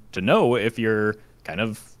information to know if you're kind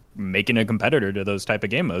of making a competitor to those type of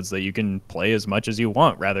game modes, that you can play as much as you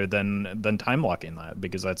want rather than time locking that,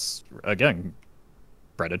 because that's, again,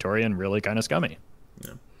 predatory and really kind of scummy.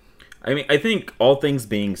 Yeah. I mean, I think all things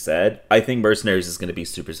being said, I think Mercenaries is going to be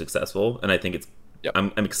super successful, and I think it's. Yep.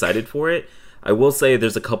 I'm excited for it. I will say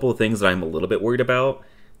there's a couple of things that I'm a little bit worried about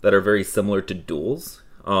that are very similar to duels.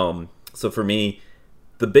 So for me,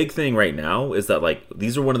 the big thing right now is that, like,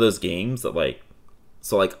 these are one of those games that, like,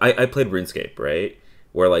 so like I played RuneScape, right?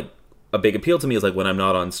 Where, like, a big appeal to me is, like, when I'm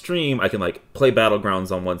not on stream, I can, like, play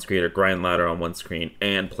Battlegrounds on one screen or Grind Ladder on one screen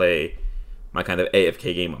and play my kind of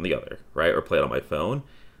AFK game on the other, right? Or play it on my phone.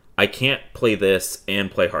 I can't play this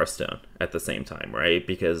and play Hearthstone at the same time, right?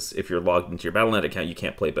 Because if you're logged into your Battle.net account, you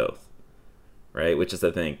can't play both, right? Which is,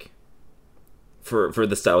 I think, for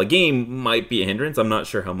the style of game, might be a hindrance. I'm not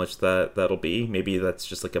sure how much that'll be. Maybe that's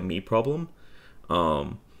just like a me problem.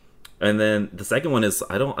 And then the second one is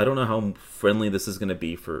I don't know how friendly this is going to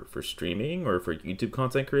be for streaming or for YouTube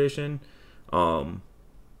content creation. And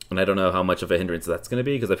I don't know how much of a hindrance that's going to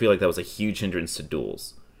be, because I feel like that was a huge hindrance to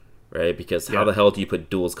duels, right? Because how the hell do you put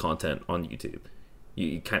duels content on YouTube?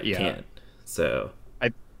 You can't. So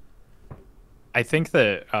I think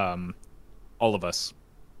that all of us,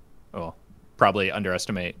 well, probably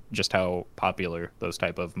underestimate just how popular those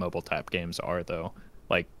type of mobile tap games are, though.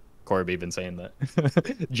 Like Corb even saying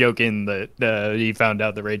that, joking that he found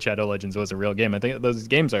out that Raid Shadow Legends was a real game. I think those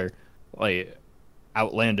games are like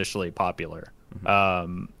outlandishly popular.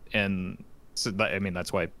 Mm-hmm. And so I mean,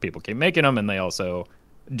 that's why people keep making them, and they also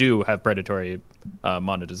do have predatory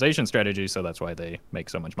monetization strategies, so that's why they make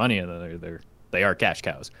so much money, and they are cash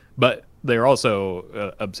cows. But they're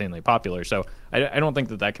also obscenely popular, so I don't think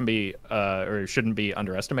that can be or shouldn't be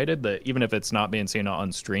underestimated. That even if it's not being seen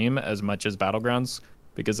on stream as much as Battlegrounds,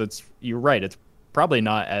 because you're right, it's probably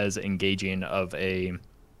not as engaging of a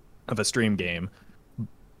stream game.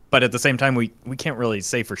 But at the same time, we can't really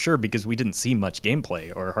say for sure, because we didn't see much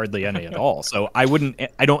gameplay or hardly any at all. So I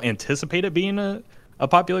don't anticipate it being a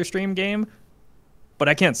popular stream game. But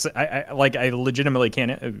I can't say, I legitimately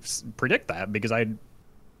can't predict that, because I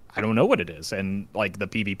don't know what it is. And like the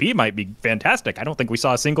PvP might be fantastic. I don't think we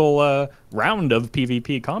saw a single round of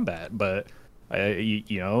PvP combat. But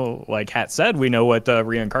you know, like Hat said, we know what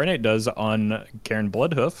Reincarnate does on Karen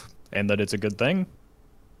Bloodhoof, and that it's a good thing.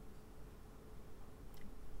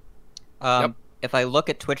 If I look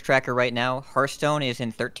at Twitch Tracker right now, Hearthstone is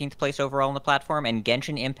in 13th place overall on the platform, and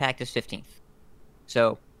Genshin Impact is 15th.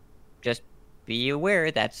 So, just be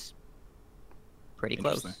aware that's pretty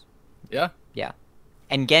close. Yeah. Yeah.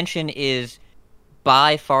 And Genshin is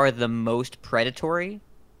by far the most predatory.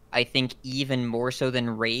 I think even more so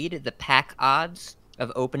than Raid. The pack odds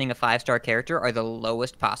of opening a 5-star character are the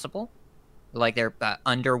lowest possible. Like, they're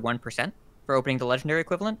under 1% for opening the legendary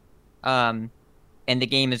equivalent. and the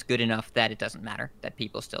game is good enough that it doesn't matter, that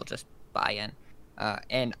people still just buy in.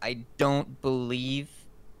 And I don't believe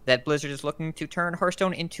that Blizzard is looking to turn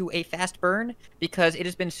Hearthstone into a fast burn, because it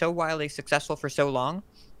has been so wildly successful for so long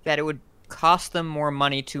that it would cost them more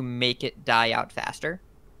money to make it die out faster.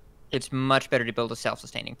 It's much better to build a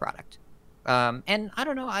self-sustaining product. And I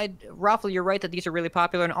don't know, Raffle, you're right that these are really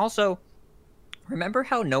popular. And also, remember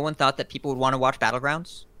how no one thought that people would want to watch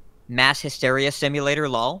Battlegrounds? Mass Hysteria Simulator,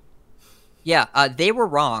 lol? Yeah, they were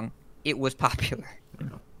wrong. It was popular.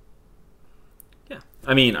 Yeah.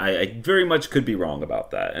 I mean, I very much could be wrong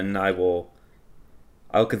about that, and I'll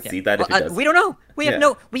concede that if it does. We don't know. We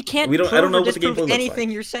have we can't prove I don't know or what the disprove gameplay looks anything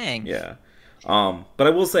like. You're saying. Yeah. But I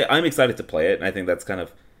will say I'm excited to play it, and I think that's kind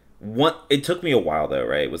of it took me a while though,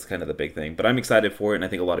 right? It was kind of the big thing, but I'm excited for it, and I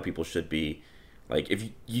think a lot of people should be. Like, if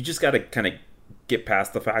you just got to kind of get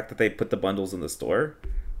past the fact that they put the bundles in the store,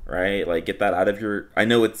 right? Like, get that out of your. I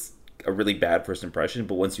know it's a really bad first impression,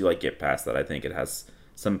 but once you like get past that, I think it has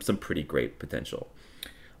some pretty great potential.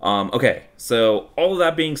 Okay, so all of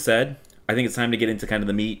that being said, I think it's time to get into kind of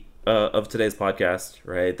the meat of today's podcast,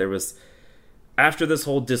 right? There was, after this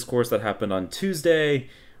whole discourse that happened on Tuesday,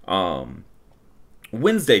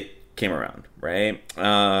 Wednesday came around, right?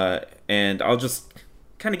 And I'll just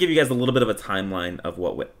kind of give you guys a little bit of a timeline of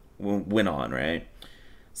what went on, right?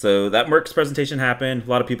 So that Merck's presentation happened. A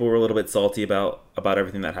lot of people were a little bit salty about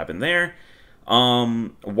everything that happened there.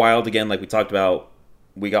 Wild, again, like we talked about,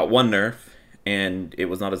 we got one nerf, and it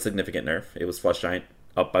was not a significant nerf. It was Flush Giant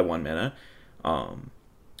up by 1 mana.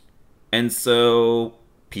 And so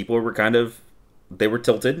people were they were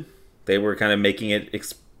tilted. They were kind of making it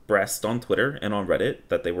expressed on Twitter and on Reddit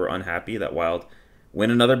that they were unhappy that Wild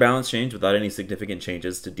win another balance change without any significant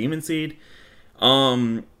changes to Demon Seed.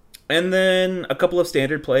 And then a couple of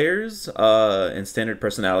standard players and standard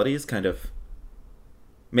personalities kind of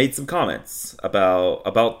made some comments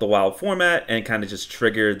about the WoW format, and kind of just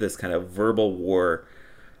triggered this kind of verbal war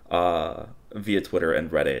via Twitter and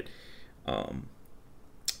Reddit.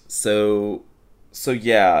 So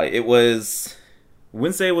yeah,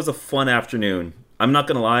 Wednesday was a fun afternoon. I'm not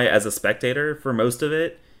gonna lie, as a spectator for most of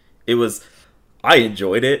it, I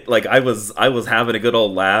enjoyed it. Like, I was having a good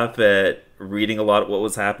old laugh at reading a lot of what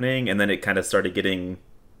was happening, and then it kind of started getting,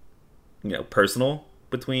 personal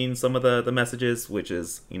between some of the messages, which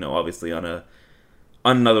is, obviously on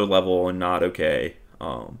another level and not okay.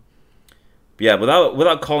 But yeah,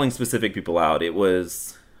 without calling specific people out, it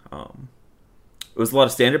was a lot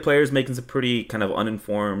of standard players making some pretty kind of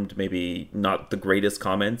uninformed, maybe not the greatest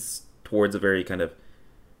comments towards a very kind of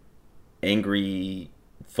angry,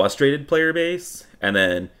 frustrated player base, and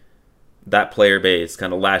then that player base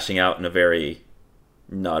kind of lashing out in a very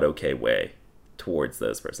not okay way towards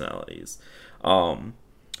those personalities.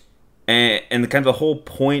 And kind of the whole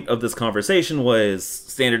point of this conversation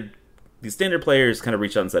was these standard players kind of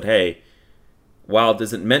reached out and said, hey, Wild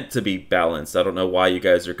isn't meant to be balanced. I don't know why you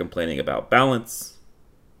guys are complaining about balance.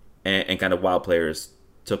 And kind of Wild players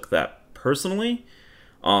took that personally.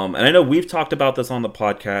 And I know we've talked about this on the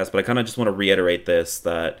podcast, but I kind of just want to reiterate this,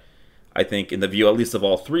 that I think in the view, at least of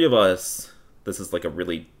all three of us, this is like a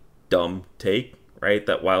really dumb take, right?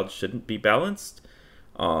 That Wild shouldn't be balanced.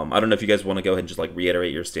 I don't know if you guys want to go ahead and just like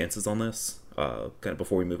reiterate your stances on this, kind of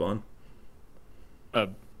before we move on.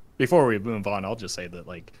 Before we move on, I'll just say that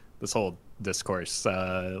like this whole discourse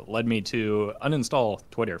led me to uninstall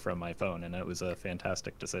Twitter from my phone, and it was a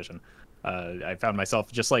fantastic decision. I found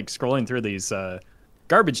myself just like scrolling through these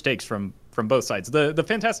garbage takes from both sides. The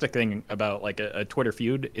fantastic thing about like a Twitter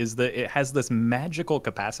feud is that it has this magical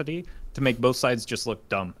capacity to make both sides just look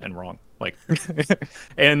dumb and wrong. Like,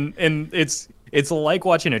 and it's like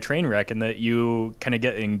watching a train wreck, and that you kind of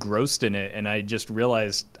get engrossed in it. And I just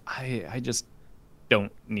realized I just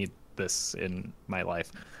don't need this in my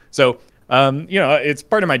life. So, it's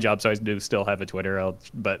part of my job, so I do still have a Twitter,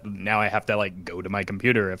 but now I have to like go to my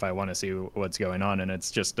computer if I want to see what's going on, and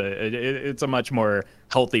it's just it's a much more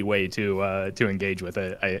healthy way to engage with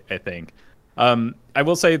it, I think. I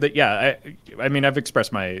will say that, yeah, I mean, I've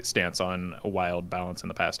expressed my stance on a Wild balance in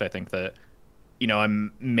the past. I think that,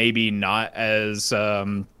 I'm maybe not as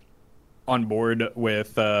on board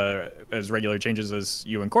with as regular changes as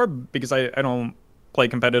you and Corb, because I don't play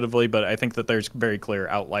competitively, but I think that there's very clear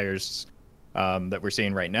outliers that we're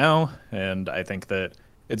seeing right now, and I think that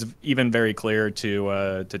it's even very clear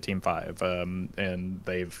to Team 5, and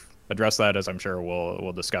they've addressed that, as I'm sure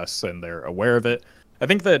we'll discuss, and they're aware of it. I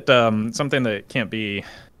think that something that can't be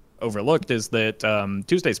overlooked is that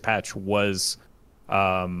Tuesday's patch was,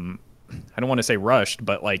 I don't want to say rushed,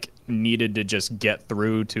 but like needed to just get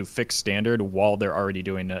through to fix standard while they're already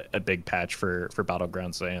doing a big patch for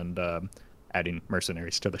Battlegrounds adding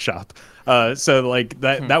mercenaries to the shop. So like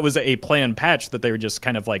that was a planned patch that they were just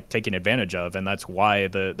kind of like taking advantage of, and that's why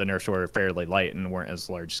the nerfs were fairly light and weren't as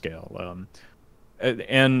large scale.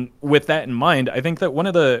 And with that in mind, I think that one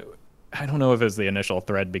of the, I don't know if it was the initial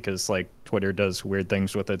thread because like Twitter does weird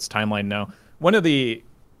things with its timeline now. One of the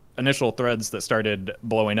initial threads that started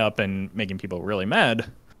blowing up and making people really mad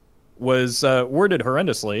was worded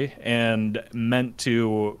horrendously and meant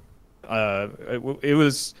to. It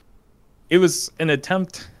was an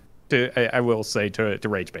attempt to, I will say, to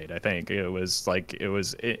rage bait. I think it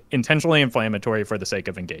was intentionally inflammatory for the sake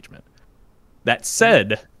of engagement. That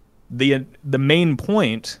said, the main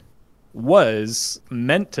point was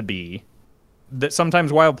meant to be that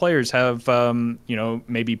sometimes wild players have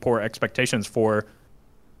maybe poor expectations for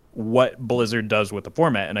what Blizzard does with the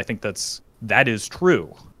format, and I think that is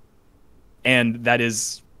true, and that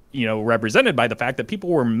is represented by the fact that people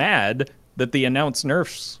were mad that the announced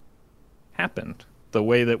nerfs happened the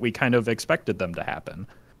way that we kind of expected them to happen.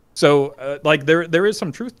 So there is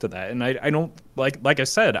some truth to that, and I don't like I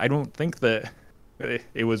said, I don't think that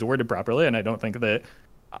it was worded properly, and I don't think that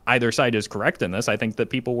either side is correct in this. I think that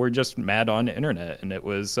people were just mad on the internet, and it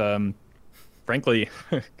was frankly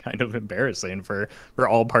kind of embarrassing for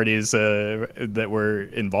all parties that were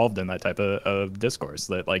involved in that type of discourse.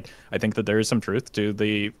 That I think that there is some truth to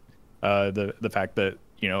the fact that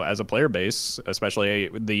as a player base, especially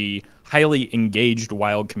the highly engaged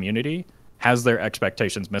WoW community, has their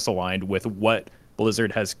expectations misaligned with what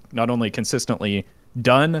Blizzard has not only consistently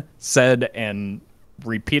done, said, and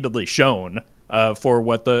repeatedly shown for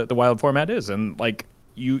what the WoW format is, and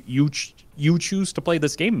you choose to play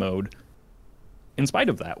this game mode in spite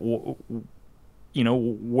of that.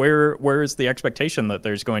 Where is the expectation that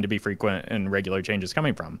there's going to be frequent and regular changes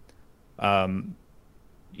coming from?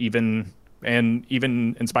 Even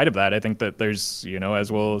in spite of that, I think that there's,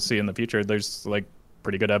 as we'll see in the future, there's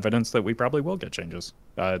pretty good evidence that we probably will get changes.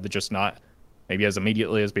 That just not maybe as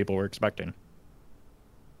immediately as people were expecting.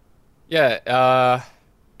 Yeah,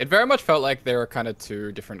 it very much felt like there were kind of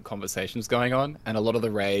two different conversations going on, and a lot of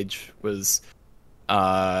the rage was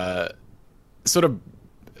sort of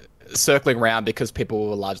circling around because people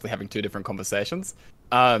were largely having two different conversations.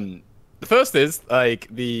 The first is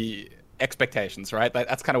the expectations, right?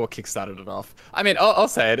 That's kind of what kickstarted it off. I mean, I'll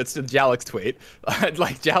say it. It's a Jalix tweet.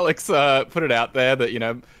 Jalix put it out there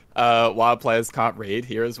that wild players can't read.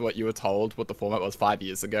 Here is what you were told, what the format was 5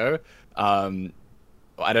 years ago.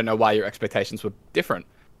 I don't know why your expectations were different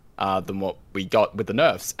than what we got with the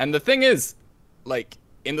nerfs. And the thing is,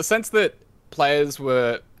 in the sense that players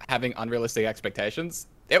were having unrealistic expectations,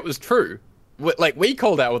 it was true. We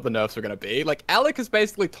called out what the nerfs were going to be. Alec has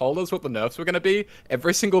basically told us what the nerfs were going to be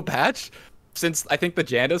every single patch since, I think, the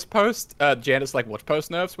Janus post, watch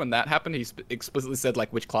post nerfs. When that happened, he explicitly said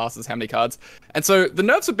which classes, how many cards. And so the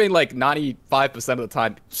nerfs have been 95% of the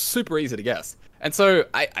time super easy to guess. And so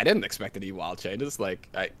I didn't expect any wild changes.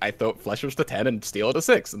 I thought Flesh was to 10 and Steel to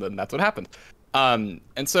 6, and then that's what happened. And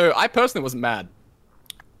so I personally wasn't mad.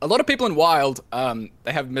 A lot of people in Wild,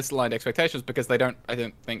 they have misaligned expectations because they don't, I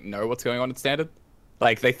don't think, know what's going on in Standard.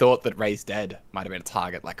 They thought that Raised Dead might have been a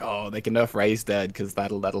target. They can nerf Raised Dead because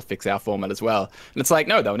that'll fix our format as well. And it's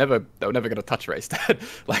no, they were never going to touch Raised Dead.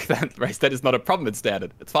 That Raised Dead is not a problem in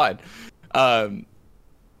Standard. It's fine. Nerfing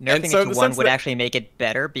it to 1 would actually make it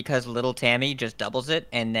better because Little Tammy just doubles it,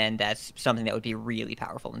 and then that's something that would be really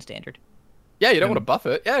powerful in Standard. Yeah, you don't want to buff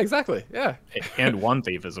it. Yeah, exactly. Yeah. And Wand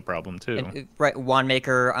Thief is a problem too. Right, Wand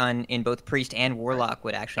Maker in both Priest and Warlock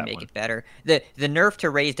would actually make it better. The nerf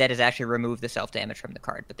to Raise Dead is actually remove the self damage from the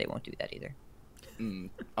card, but they won't do that either.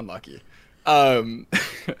 Unlucky.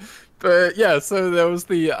 But yeah, so there was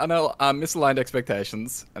the misaligned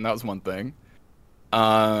expectations, and that was one thing.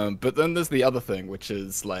 But then there's the other thing, which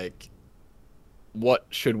is what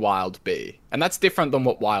should Wild be? And that's different than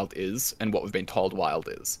what Wild is and what we've been told Wild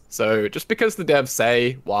is. So just because the devs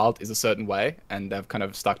say Wild is a certain way and they've kind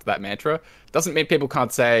of stuck to that mantra, doesn't mean people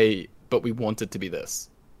can't say, but we want it to be this.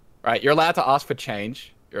 Right? You're allowed to ask for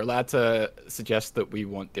change. You're allowed to suggest that we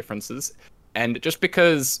want differences. And just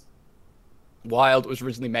because Wild was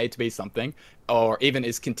originally made to be something, or even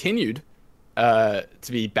is continued to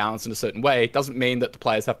be balanced in a certain way, doesn't mean that the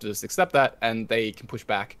players have to just accept that and they can push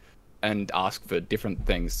back and ask for different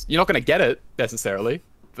things. You're not going to get it necessarily,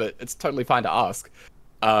 but it's totally fine to ask.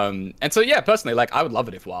 And so, yeah, personally, I would love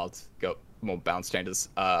it if Wild got more balance changes.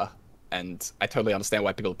 And I totally understand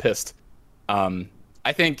why people are pissed.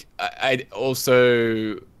 I think I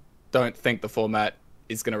also don't think the format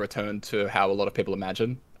is going to return to how a lot of people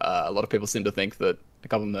imagine. A lot of people seem to think that a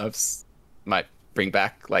couple of nerfs might bring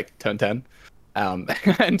back turn 10.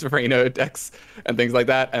 and Reno decks and things like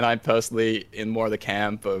that. And I'm personally in more of the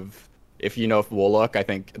camp of, if you know of Warlock, I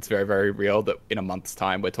think it's very, very real that in a month's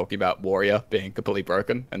time we're talking about Warrior being completely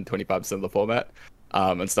broken and 25% of the format,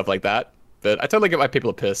 and stuff like that. But I totally get why people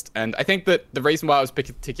are pissed. And I think that the reason why it was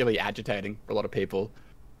particularly agitating for a lot of people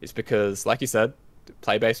is because, like you said,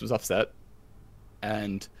 Playbase was upset.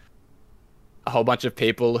 And a whole bunch of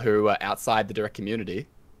people who are outside the direct community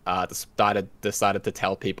decided to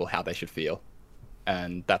tell people how they should feel.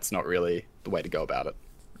 And that's not really the way to go about it.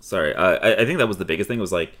 Sorry, I think that was the biggest thing,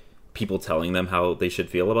 was like people telling them how they should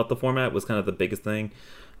feel about the format was kind of the biggest thing.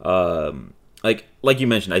 Like you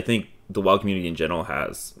mentioned, I think the WoW community in general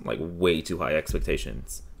has like way too high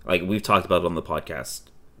expectations. Like we've talked about it on the podcast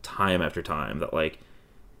time after time that like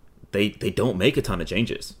they don't make a ton of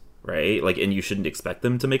changes, right? Like, and you shouldn't expect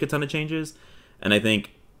them to make a ton of changes. And I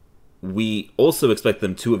think we also expect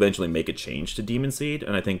them to eventually make a change to Demon Seed,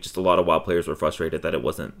 and I think just a lot of WoW players were frustrated that it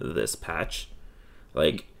wasn't this patch.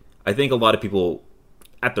 Like, I think a lot of people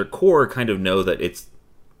at their core kind of know that it's,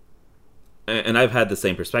 and I've had the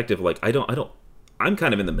same perspective, like I'm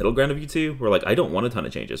kind of in the middle ground of you two, where like I don't want a ton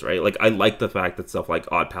of changes, right? Like I like the fact that stuff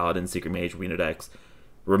like Odd Paladin, Secret Mage, Arena decks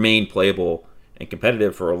remain playable and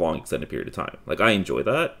competitive for a long extended period of time. Like I enjoy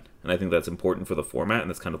that, and I think that's important for the format, and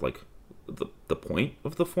that's kind of like the point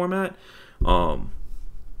of the format.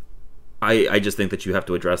 I just think that you have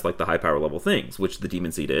to address like the high power level things, which the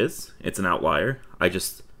Demon Seed is. It's an outlier.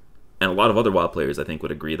 And a lot of other WoW players I think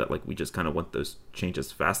would agree that like we just kind of want those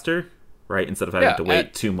changes faster, right? Instead of having to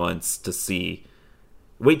wait 2 months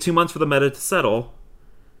wait 2 months for the meta to settle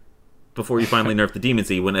before you finally nerf the Demon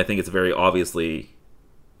Seed, when I think it's very obviously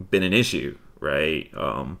been an issue, right?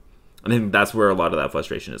 I think that's where a lot of that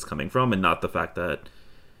frustration is coming from, and not the fact that,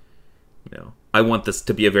 you know, I want this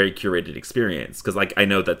to be a very curated experience, because like I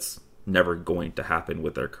know that's never going to happen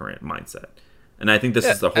with their current mindset. And I think this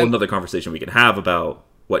is a whole nother conversation we can have about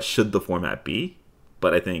what should the format be.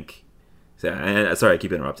 But I think, and sorry I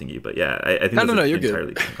keep interrupting you, but yeah, I think that's an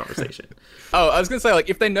entirely different conversation. I was gonna say, like,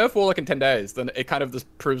 if they nerf Warlock in 10 days, then it kind of just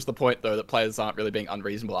proves the point though that players aren't really being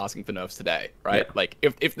unreasonable asking for nerfs today, right? Yeah. Like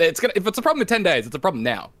if it's a problem in 10 days, it's a problem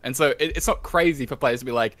now. And so it's not crazy for players to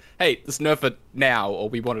be like, hey, just nerf it now, or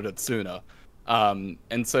we wanted it sooner. And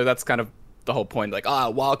so that's kind of the whole point, like,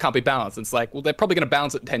 WoW can't be balanced. It's like, well, they're probably going to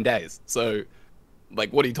balance it in 10 days. So,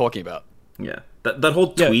 like, what are you talking about? Yeah. That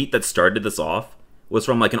whole tweet that started this off was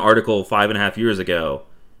from, like, an article 5.5 years ago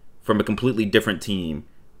from a completely different team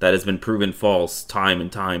that has been proven false time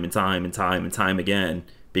and time and time and time and time again,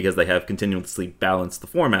 because they have continuously balanced the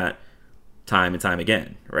format time and time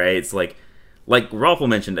again, right? It's like Raffle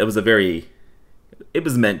mentioned, it was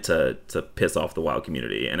meant to piss off the WoW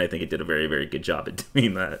community, and I think it did a very, very good job at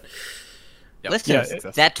doing that. Yep.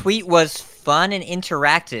 Listen, that tweet was fun and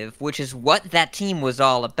interactive, which is what that team was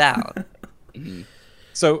all about.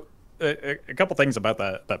 So, a couple things about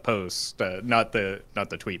that post, not the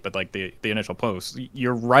tweet, but like the initial post.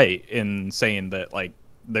 You're right in saying that like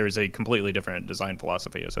there's a completely different design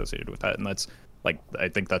philosophy associated with that, and that's like, I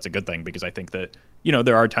think that's a good thing, because I think that, you know,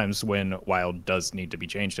 there are times when WoW does need to be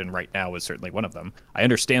changed, and right now is certainly one of them. I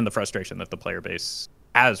understand the frustration that the player base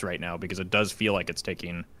has right now, because it does feel like it's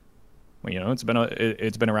taking, well, you know, it's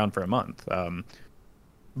been around for a month.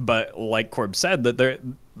 But like Corb said, that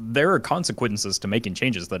there are consequences to making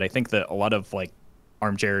changes that I think that a lot of like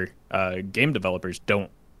armchair game developers don't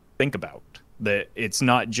think about. That it's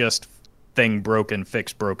not just thing broken,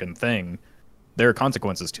 fix broken thing. There are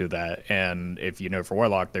consequences to that, and if you know for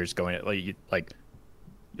Warlock, there's going like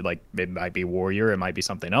it might be Warrior, it might be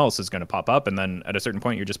something else is going to pop up, and then at a certain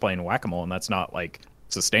point you're just playing whack-a-mole, and that's not like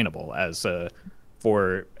sustainable as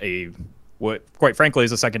for what quite frankly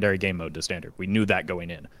is a secondary game mode to standard. We knew that going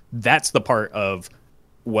in. That's the part of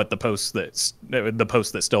what the post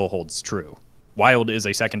that still holds true. Wild is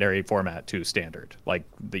a secondary format to standard. Like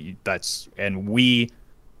and we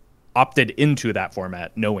opted into that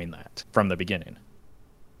format knowing that from the beginning.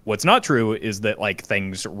 What's not true is that like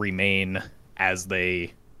things remain as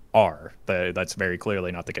they are. That's very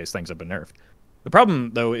clearly not the case. Things have been nerfed. The problem,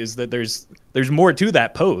 though, is that there's more to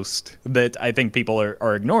that post that I think people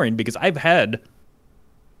are ignoring, because I've had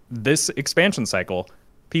this expansion cycle,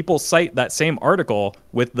 people cite that same article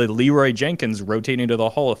with the Leroy Jenkins rotating to the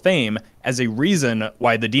Hall of Fame as a reason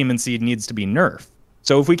why the Demon Seed needs to be nerfed.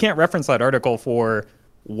 So if we can't reference that article for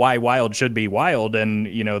why Wild should be Wild and,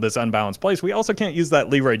 you know, this unbalanced place, we also can't use that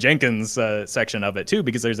Leroy Jenkins section of it, too,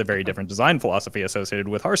 because there's a very different design philosophy associated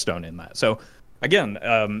with Hearthstone in that. So again,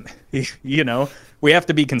 you know, we have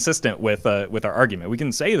to be consistent with our argument. We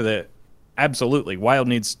can say that absolutely Wild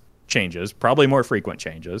needs changes, probably more frequent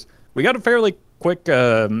changes. We got a fairly quick,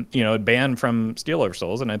 ban from Steel Over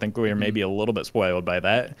Souls, and I think we are maybe a little bit spoiled by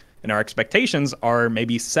that. And our expectations are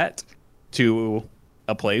maybe set to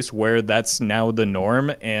a place where that's now the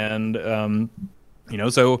norm. And,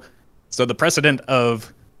 so the precedent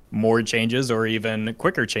of more changes or even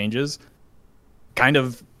quicker changes kind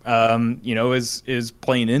of, is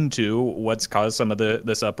playing into what's caused some of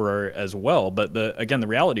this uproar as well. But the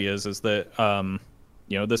reality is that,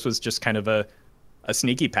 this was just kind of a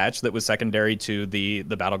sneaky patch that was secondary to the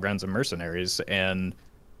Battlegrounds and Mercenaries. And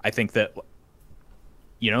I think that,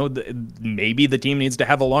 maybe the team needs to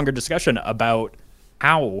have a longer discussion about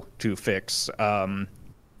how to fix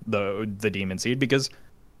the Demon Seed, because,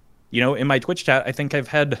 in my Twitch chat, I think I've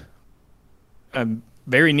had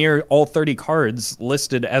very near all 30 cards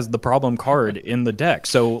listed as the problem card in the deck.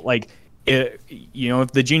 So, like, if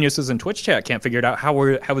the geniuses in Twitch chat can't figure it out,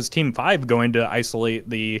 how is Team 5 going to isolate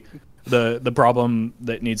the problem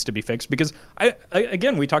that needs to be fixed? Because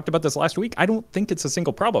again, we talked about this last week. I don't think it's a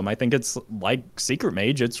single problem. I think it's like Secret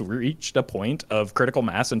Mage. It's reached a point of critical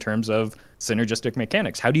mass in terms of synergistic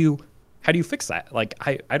mechanics. How do you fix that? Like,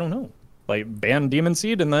 I don't know. Like, ban Demon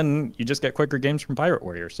Seed and then you just get quicker games from Pirate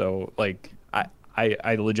Warrior. So, like,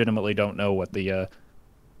 I legitimately don't know what the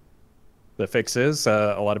fix is.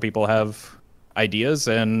 A lot of people have ideas,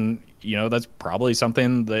 and that's probably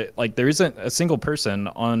something that, like, there isn't a single person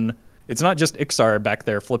on. It's not just Ixar back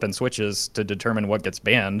there flipping switches to determine what gets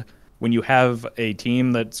banned. When you have a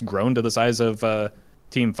team that's grown to the size of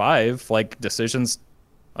Team 5, like, decisions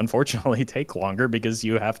unfortunately take longer because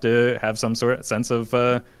you have to have some sort of sense of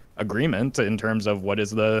agreement in terms of what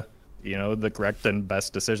is the correct and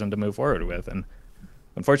best decision to move forward with. And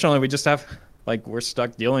unfortunately, we just have, like, we're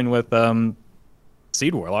stuck dealing with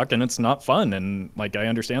Seed Warlock, and it's not fun. And, like, I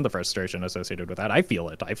understand the frustration associated with that. I feel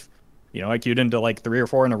it. I queued into like 3 or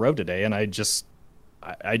 4 in a row today, and I just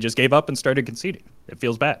gave up and started conceding. It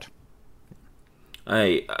feels bad.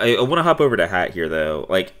 I want to hop over to Hat here, though.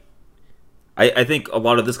 Like, I think a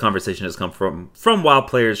lot of this conversation has come from WoW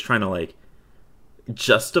players trying to, like,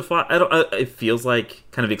 justify. It feels like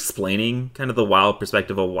kind of explaining kind of the WoW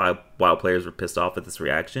perspective of why WoW players were pissed off at this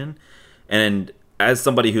reaction. And as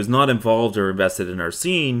somebody who's not involved or invested in our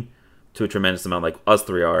scene to a tremendous amount, like us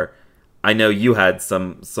three are, I know you had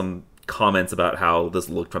some comments about how this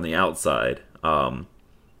looked from the outside.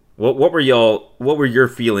 What were your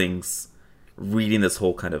feelings reading this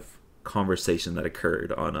whole kind of conversation that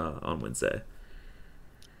occurred on Wednesday?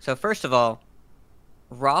 So first of all,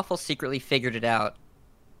 Raffle secretly figured it out.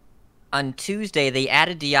 On Tuesday, they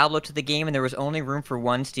added Diablo to the game, and there was only room for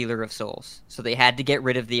one Stealer of Souls, so they had to get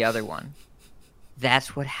rid of the other one.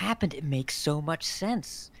 That's what happened. It makes so much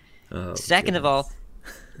sense. Oh, Second goodness. of all,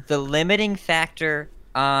 the limiting factor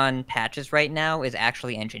on patches right now is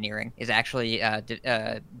actually engineering, is actually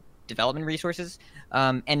development resources.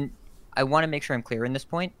 And I want to make sure I'm clear in this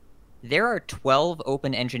point. There are 12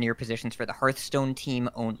 open engineer positions for the Hearthstone team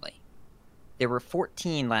only. There were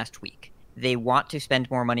 14 last week. They want to spend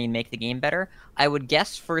more money and make the game better. I would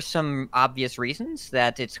guess for some obvious reasons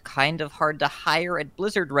that it's kind of hard to hire at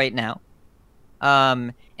Blizzard right now.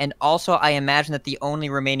 And also, I imagine that the only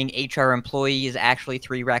remaining HR employee is actually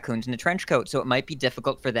 3 raccoons in a trench coat, so it might be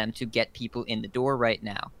difficult for them to get people in the door right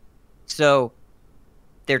now. So,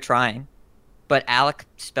 they're trying. But Alec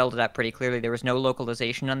spelled it out pretty clearly. There was no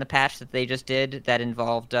localization on the patch that they just did that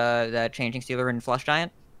involved the Changing Stealer and Flush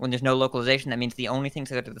Giant. When there's no localization, that means the only things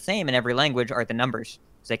that are the same in every language are the numbers,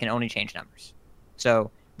 so they can only change numbers. So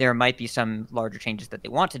there might be some larger changes that they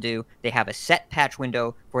want to do. They have a set patch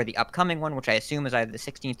window for the upcoming one, which I assume is either the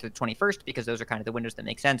 16th or the 21st, because those are kind of the windows that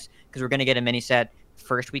make sense, because we're going to get a mini set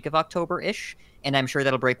first week of October-ish, and I'm sure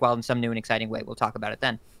that'll break wild in some new and exciting way. We'll talk about it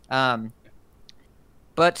then.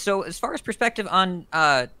 But so as far as perspective on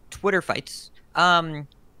Twitter fights,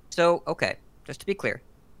 okay, just to be clear,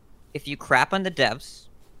 if you crap on the devs,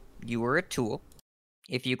 you were a tool.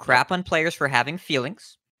 If you crap on players for having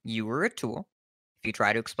feelings, you were a tool. If you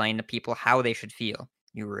try to explain to people how they should feel,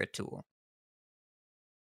 you were a tool.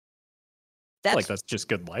 That's just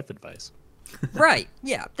good life advice. Right,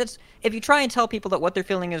 yeah. That's if you try and tell people that what they're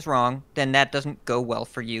feeling is wrong, then that doesn't go well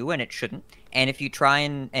for you, and it shouldn't. And if you try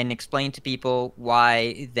and explain to people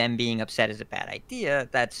why them being upset is a bad idea,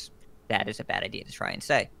 that is a bad idea to try and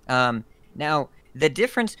say. Now, the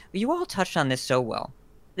difference, you all touched on this so well.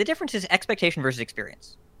 The difference is expectation versus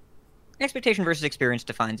experience. Expectation versus experience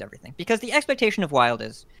defines everything. Because the expectation of Wild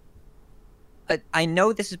is... I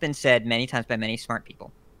know this has been said many times by many smart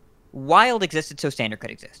people. Wild existed so Standard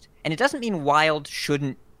could exist. And it doesn't mean Wild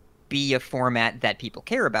shouldn't be a format that people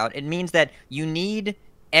care about. It means that you need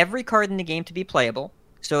every card in the game to be playable,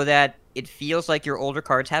 so that it feels like your older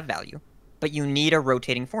cards have value, but you need a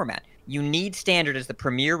rotating format. You need Standard as the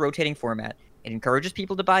premier rotating format. It encourages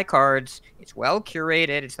people to buy cards. It's well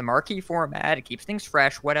curated. It's the marquee format. It keeps things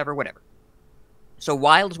fresh, whatever. So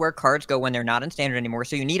Wild is where cards go when they're not in Standard anymore,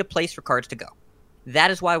 so you need a place for cards to go.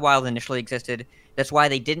 That is why Wild initially existed. That's why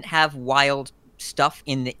they didn't have Wild stuff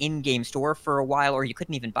in the in-game store for a while, or you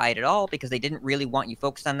couldn't even buy it at all, because they didn't really want you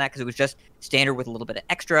focused on that, because it was just Standard with a little bit of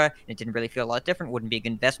extra, and it didn't really feel a lot different. Wouldn't be a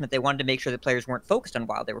good investment. They wanted to make sure that players weren't focused on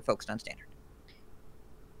Wild. They were focused on Standard.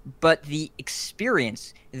 But the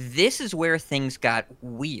experience, this is where things got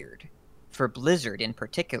weird, for Blizzard in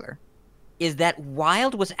particular, is that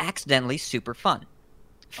Wild was accidentally super fun.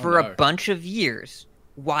 For a bunch of years,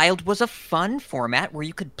 Wild was a fun format where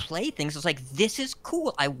you could play things. It's like, this is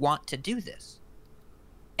cool. I want to do this.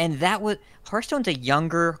 And that was... Hearthstone's a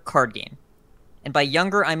younger card game. And by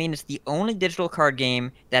younger, I mean it's the only digital card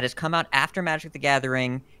game that has come out after Magic the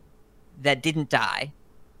Gathering that didn't die.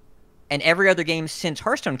 And every other game since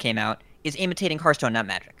Hearthstone came out is imitating Hearthstone, not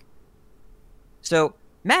Magic. So,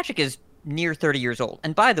 Magic is near 30 years old.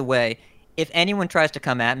 And by the way, if anyone tries to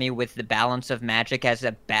come at me with the balance of Magic as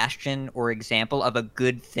a bastion or example of a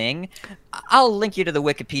good thing, I'll link you to the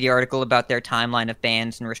Wikipedia article about their timeline of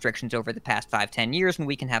bans and restrictions over the past 5-10 years, and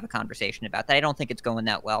we can have a conversation about that. I don't think it's going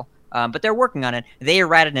that well, but they're working on it. They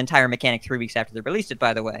errated an entire mechanic 3 weeks after they released it,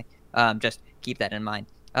 by the way. Just keep that in mind.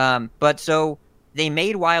 But so they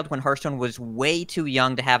made Wild when Hearthstone was way too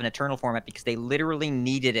young to have an Eternal format, because they literally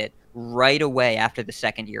needed it right away after the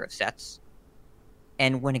second year of sets.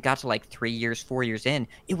 And when it got to like 3 years, 4 years in,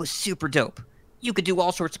 it was super dope. You could do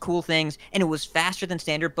all sorts of cool things, and it was faster than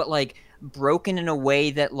Standard, but like broken in a way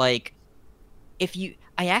that like,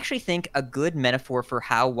 I actually think a good metaphor for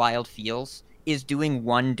how Wild feels is doing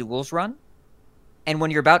one duels run. And when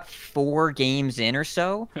you're about 4 games in or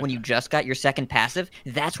so, when you just got your second passive,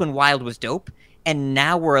 that's when Wild was dope. And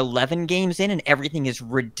now we're 11 games in, and everything is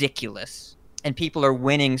ridiculous. And people are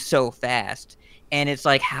winning so fast. And it's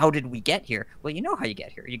like, how did we get here? Well, you know how you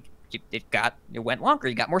get here. It went longer.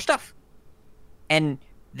 You got more stuff. And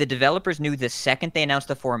the developers knew the second they announced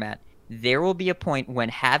the format, there will be a point when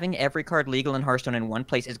having every card legal in Hearthstone in one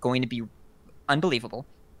place is going to be unbelievable.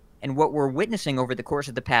 And what we're witnessing over the course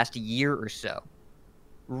of the past year or so,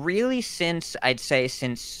 really since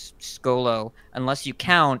Skolo, unless you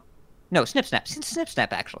count... No, Snip Snap. Since Snip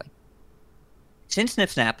Snap, actually. Since Snip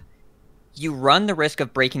Snap, you run the risk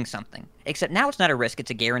of breaking something. Except now it's not a risk,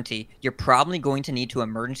 it's a guarantee. You're probably going to need to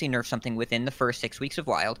emergency nerf something within the first 6 weeks of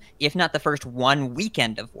Wild, if not the first 1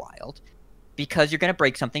 weekend of Wild, because you're going to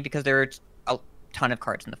break something, because there's a ton of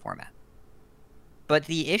cards in the format. But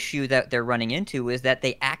the issue that they're running into is that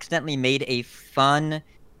they accidentally made a fun,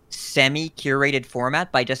 semi-curated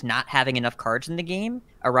format by just not having enough cards in the game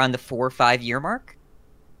around the 4 or 5 year mark.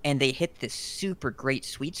 And they hit this super great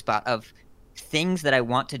sweet spot of things that I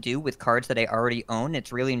want to do with cards that I already own.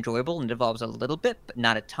 It's really enjoyable and evolves a little bit, but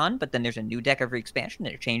not a ton. But then there's a new deck every expansion,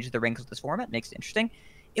 and it changes the wrinkles of this format, makes it interesting.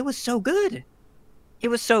 It was so good. It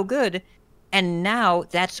was so good. And now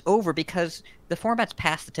that's over, because the format's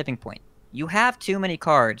past the tipping point. You have too many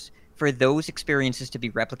cards for those experiences to be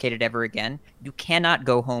replicated ever again. You cannot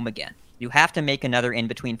go home again. You have to make another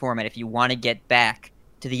in-between format if you want to get back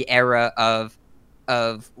to the era of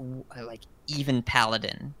like even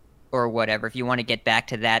Paladin or whatever. If you want to get back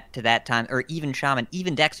to that time, or even Shaman,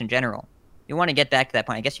 even decks in general, you want to get back to that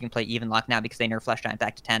point. I guess you can play even Lock now because they nerf Flesh Giant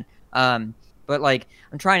back to 10. But like,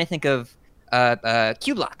 I'm trying to think of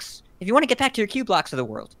Cube Locks. If you want to get back to your Cube Locks of the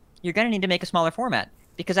world, you're gonna need to make a smaller format,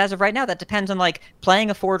 because as of right now, that depends on like playing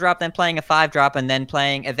a 4-drop, then playing a 5-drop, and then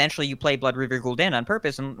eventually you play Blood River Gul'dan on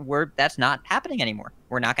purpose, and that's not happening anymore.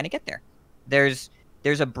 We're not gonna get there. There's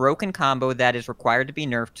a broken combo that is required to be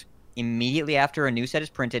nerfed immediately after a new set is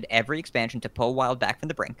printed every expansion to pull Wild back from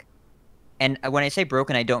the brink. And when I say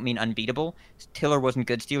broken, I don't mean unbeatable. Tiller wasn't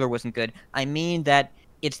good, Stealer wasn't good. I mean that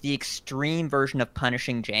it's the extreme version of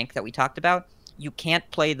punishing jank that we talked about. You can't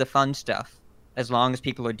play the fun stuff as long as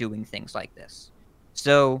people are doing things like this.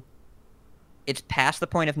 So it's past the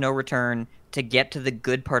point of no return to get to the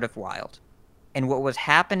good part of Wild. And what was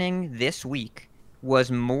happening this week was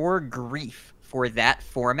more grief for that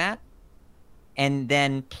format, and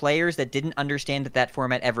then players that didn't understand that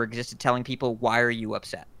format ever existed telling people, why are you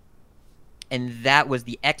upset? And that was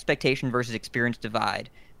the expectation versus experience divide,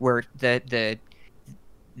 where the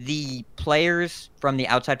players from the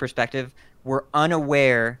outside perspective were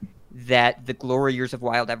unaware that the glory years of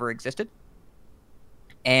Wild ever existed,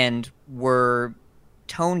 and were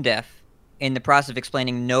tone deaf in the process of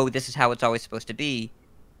explaining, no, this is how it's always supposed to be.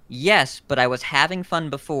 Yes, but I was having fun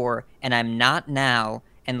before, and I'm not now,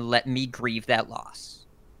 and let me grieve that loss.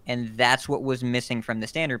 And that's what was missing from the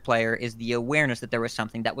standard player, is the awareness that there was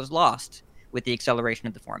something that was lost with the acceleration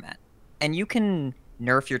of the format. And you can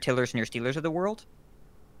nerf your Tillers and your Stealers of the world,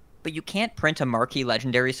 but you can't print a marquee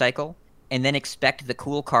legendary cycle and then expect the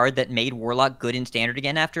cool card that made Warlock good in Standard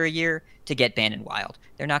again after a year to get banned in Wild.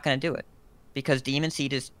 They're not going to do it, because Demon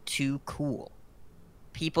Seed is too cool.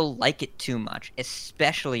 People like it too much,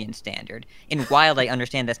 especially in Standard. In Wild, I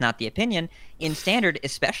understand that's not the opinion. In Standard,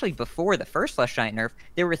 especially before the first Flesh Giant nerf,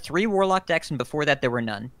 there were 3 Warlock decks, and before that there were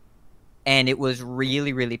none. And it was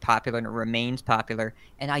really, really popular, and it remains popular.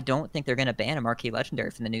 And I don't think they're going to ban a Marquee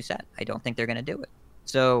Legendary from the new set. I don't think they're going to do it.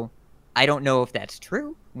 So I don't know if that's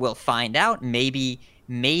true. We'll find out. Maybe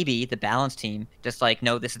the balance team just like,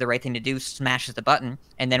 no, this is the right thing to do, smashes the button,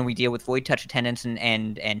 and then we deal with Void Touch attendants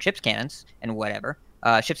and Chips Cannons and whatever.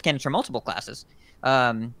 Chips Cannons are multiple classes.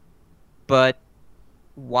 But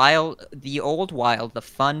Wild, the old Wild, the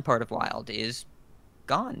fun part of Wild is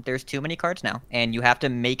gone. There's too many cards now, and you have to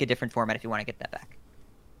make a different format if you want to get that back.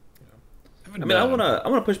 I mean, I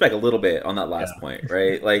wanna push back a little bit on that last point,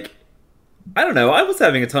 right? Like, I don't know. I was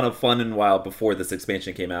having a ton of fun in Wild before this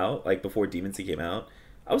expansion came out, like before Demon Seed came out.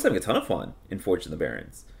 I was having a ton of fun in Fortune of the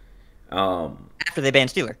Barons. After they banned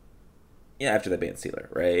Stealer. Yeah, after they banned Stealer,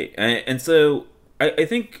 right? And so I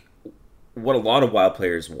think what a lot of Wild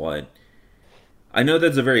players want, I know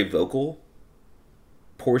there's a very vocal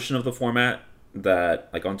portion of the format that,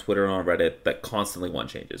 like on Twitter and on Reddit, that constantly want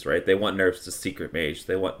changes, right? They want nerfs to Secret Mage.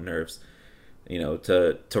 They want nerfs,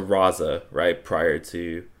 to Raza, right, prior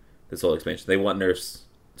to this whole expansion. They want nerfs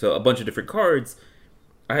to a bunch of different cards.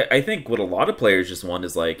 I think what a lot of players just want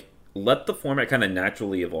is, like, let the format kind of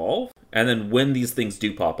naturally evolve, and then when these things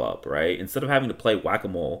do pop up, right, instead of having to play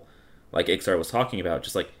whack-a-mole, like Ixar was talking about,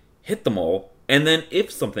 just, like, hit the mole, and then if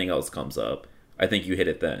something else comes up, I think you hit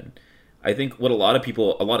it then. I think what a lot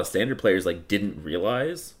of standard players, like, didn't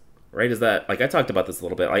realize, right, is that, like, I talked about this a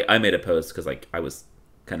little bit. I made a post because, like, I was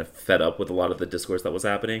kind of fed up with a lot of the discourse that was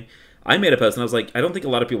happening. I made a post and I was like, I don't think a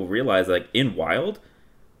lot of people realize, like, in Wild,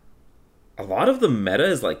 a lot of the meta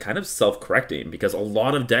is, like, kind of self-correcting, because a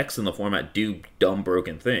lot of decks in the format do dumb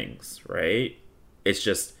broken things, right? It's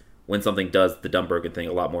just when something does the dumb broken thing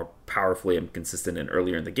a lot more powerfully and consistent and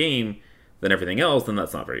earlier in the game than everything else, then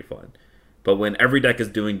that's not very fun. But when every deck is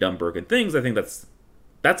doing dumb broken things, I think that's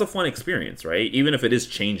a fun experience, right? Even if it is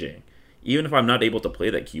changing. Even if I'm not able to play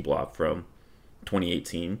that Q block from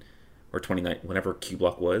 2018 or 2019, whenever Q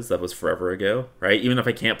block was, that was forever ago, right? Even if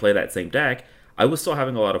I can't play that same deck, I was still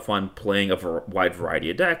having a lot of fun playing a wide variety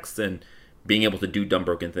of decks and being able to do dumb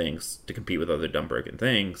broken things to compete with other dumb broken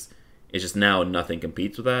things. It's just now nothing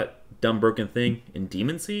competes with that dumb broken thing in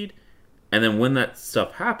Demon Seed. And then when that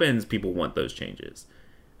stuff happens, people want those changes.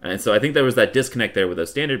 And so I think there was that disconnect there with those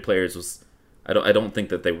standard players. Was I don't think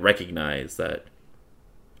that they recognize that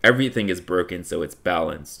everything is broken, so it's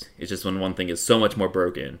balanced. It's just when one thing is so much more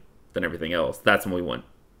broken than everything else, that's when we want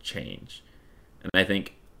change. And I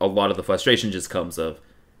think a lot of the frustration just comes of,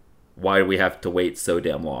 why do we have to wait so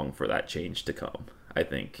damn long for that change to come, I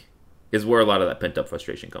think, is where a lot of that pent-up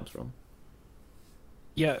frustration comes from.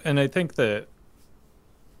 Yeah, and I think that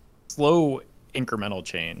slow incremental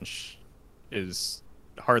change is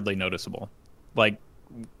hardly noticeable. Like,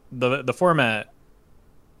 the format,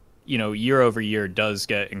 year over year does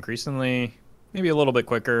get increasingly maybe a little bit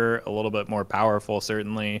quicker, a little bit more powerful,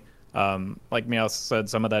 certainly. Like Meowth said,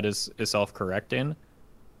 some of that is self-correcting.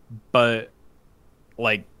 But,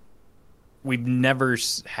 like, we've never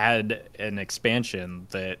had an expansion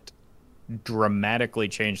that dramatically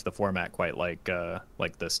changed the format quite like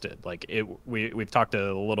this did. Like, we've talked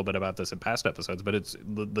a little bit about this in past episodes, but it's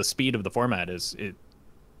the speed of the format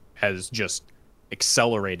has just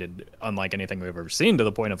accelerated unlike anything we've ever seen, to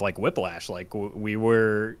the point of, like, whiplash. Like, we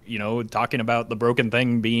were talking about the broken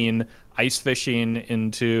thing being ice fishing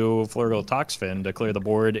into Flurgle Toxfin to clear the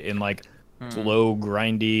board in, like, slow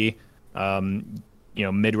grindy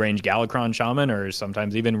mid-range Galakron Shaman, or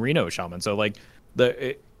sometimes even Reno Shaman. So, like,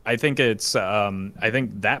 I think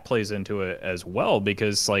that plays into it as well,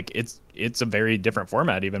 because, like, it's a very different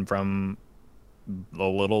format even from a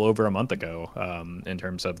little over a month ago, in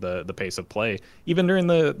terms of the pace of play. Even during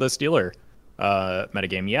the Stealer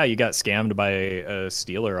metagame, yeah, you got scammed by a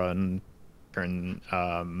Stealer on turn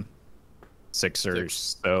 6 or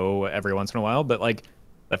so every once in a while, but, like,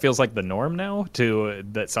 that feels like the norm now,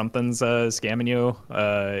 that something's scamming you,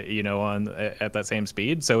 at that same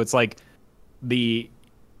speed. So it's like the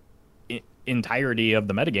entirety of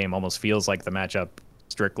the metagame almost feels like the matchup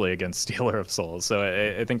strictly against Stealer of Souls. So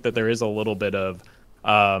I think that there is a little bit of,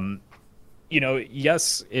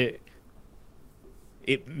 yes, there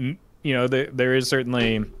is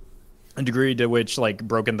certainly a degree to which like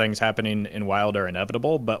broken things happening in Wild are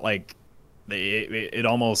inevitable, but like it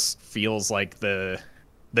almost feels like the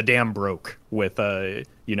dam broke with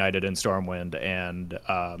United and Stormwind, and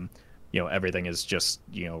everything is just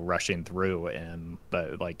rushing through, and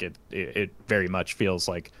like it very much feels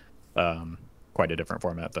like quite a different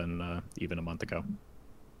format than even a month ago.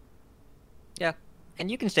 Yeah,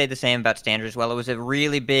 and you can say the same about Standard as well. It was a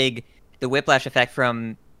really big the whiplash effect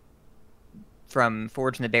from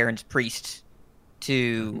Forge and the Baron's Priest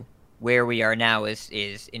to where we are now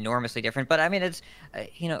is enormously different. But I mean, it's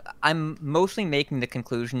I'm mostly making the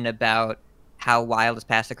conclusion about how Wild has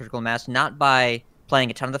passed the critical mass, not by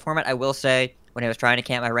playing a ton of the format. I will say, when I was trying to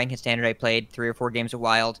camp my rank in Standard, I played 3 or 4 games of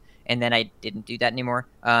Wild, and then I didn't do that anymore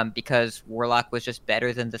because Warlock was just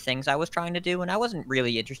better than the things I was trying to do, and I wasn't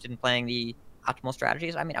really interested in playing the optimal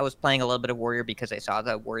strategies. I mean, I was playing a little bit of Warrior because I saw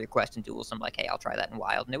the Warrior quest in duels. So I'm like, hey, I'll try that in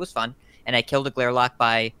Wild, and it was fun. And I killed a Glarelock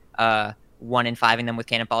by 1 in 5ing them with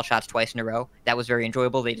cannonball shots twice in a row. That was very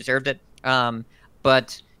enjoyable. They deserved it.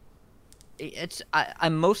 But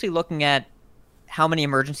I'm mostly looking at how many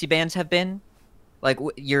emergency bans have been. Like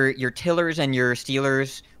your Tillers and your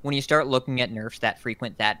Stealers, when you start looking at nerfs that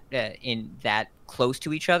frequent, that close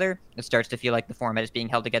to each other, it starts to feel like the format is being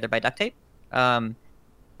held together by duct tape.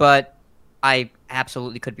 But I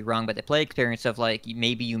absolutely could be wrong, but the play experience of like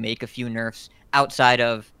maybe you make a few nerfs outside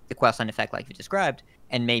of the questline effect like you described,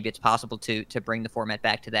 and maybe it's possible to bring the format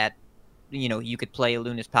back to that. You could play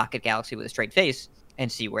Luna's Pocket Galaxy with a straight face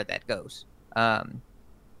and see where that goes.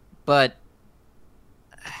 But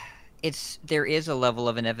there is a level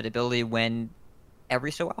of inevitability when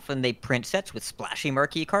every so often they print sets with splashy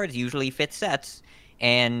marquee cards, usually 5th sets,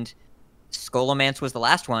 and Scholomance was the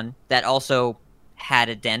last one that also had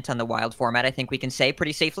a dent on the Wild format, I think we can say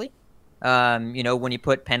pretty safely. When you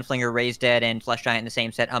put Penflinger, Raised Dead, and Flesh Giant in the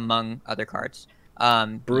same set, among other cards.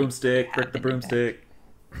 Broomstick, Brick the Broomstick.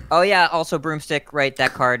 Oh yeah, also Broomstick, right,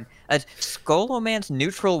 that card. Scholomance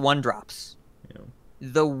neutral 1-drops. Yeah.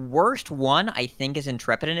 The worst one, I think, is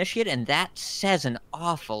Intrepid Initiate, and that says an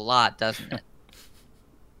awful lot, doesn't it?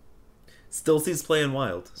 Still sees play in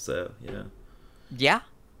Wild, so yeah. Yeah.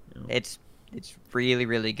 It's really,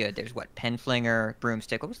 really good. There's Penflinger,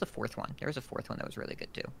 Broomstick. What was the 4th one? There was a 4th one that was really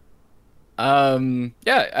good too.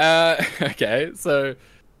 Okay, so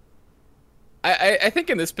I think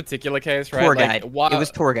in this particular case, right? Tour Guide. It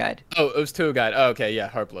was Tour Guide. Oh, it was Tour Guide. Oh, okay, yeah,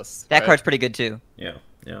 Hopeless. That card's pretty good too. Yeah.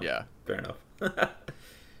 Fair enough.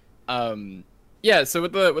 Yeah, so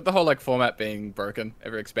with the whole like format being broken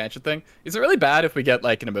every expansion thing, is it really bad if we get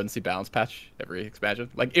like an emergency balance patch every expansion?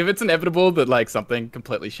 Like if it's inevitable that like something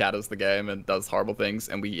completely shatters the game and does horrible things,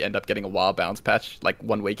 and we end up getting a wild balance patch like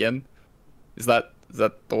 1 week in, is that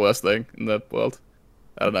the worst thing in the world?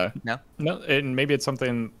 I don't know. No, and maybe it's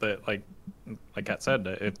something that like Kat said,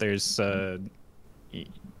 if there's a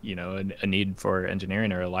need for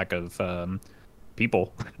engineering or a lack of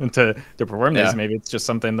people to perform this, maybe it's just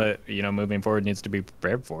something that moving forward needs to be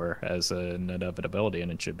prepared for as an inevitability,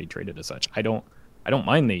 and it should be treated as such. I don't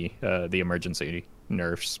mind the emergency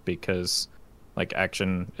nerfs because like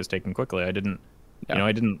action is taken quickly. I didn't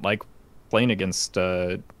like playing against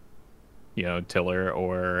Tiller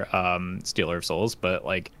or Stealer of Souls, but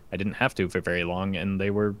like I didn't have to for very long, and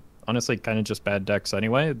they were honestly kind of just bad decks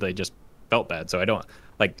anyway. They just felt bad, so I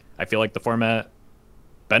feel like the format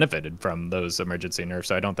benefited from those emergency nerfs.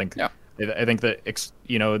 So I don't think I think that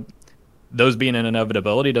those being an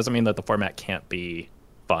inevitability doesn't mean that the format can't be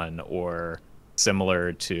fun or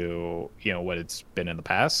similar to what it's been in the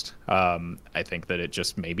past. I think that it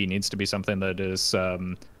just maybe needs to be something that is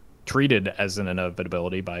treated as an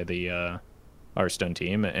inevitability by the Hearthstone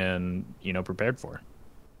team and prepared for.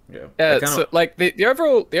 Yeah. So like the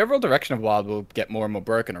overall direction of Wild will get more and more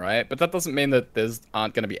broken, right? But that doesn't mean that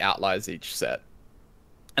aren't going to be outliers each set.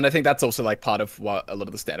 And I think that's also like part of what a lot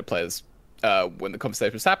of the Standard players, when the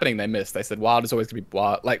conversation was happening, they missed. They said Wild is always going to be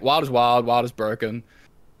wild. Like Wild is wild, Wild is broken,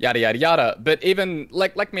 yada yada yada. But even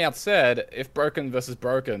like Meowth said, if broken versus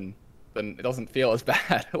broken, then it doesn't feel as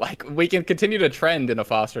bad. Like we can continue to trend in a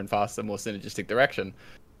faster and faster, more synergistic direction.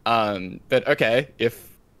 But okay,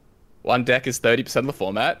 if one deck is 30% of the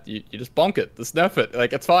format, you just bonk it, just nerf it.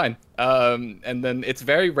 Like it's fine. And then it's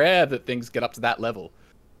very rare that things get up to that level.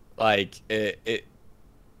 Like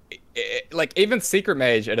like even Secret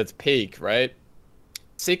Mage at its peak, right?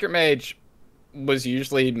 Secret Mage was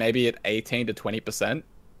usually maybe at 18 to 20%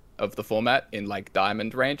 of the format in like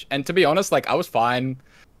Diamond range. And to be honest, like I was fine.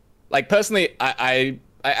 Like personally, I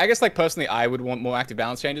guess like personally I would want more active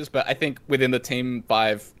balance changes, but I think within the Team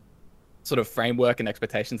 5 sort of framework and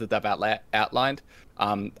expectations that they've outlined,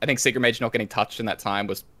 I think Secret Mage not getting touched in that time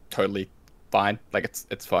was totally fine. Like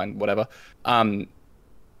it's fine, whatever.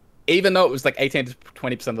 Even though it was like 18 to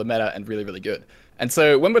 20% of the meta and really, really good. And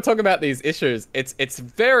so when we're talking about these issues, it's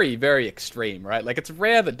very, very extreme, right? Like, it's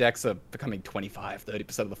rare that decks are becoming 25,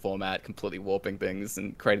 30% of the format, completely warping things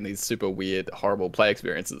and creating these super weird, horrible play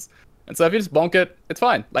experiences. And so if you just bonk it, it's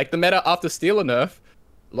fine. Like, the meta after Stealer nerf,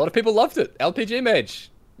 a lot of people loved it. LPG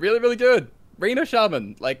Mage, really, really good. Reno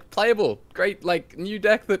Shaman, like, playable. Great, like, new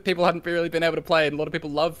deck that people hadn't really been able to play and a lot of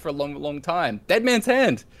people loved for a long, long time. Dead Man's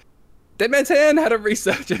Hand. Dead Man's Hand had a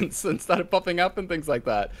resurgence and started popping up and things like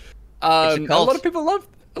that. A lot of people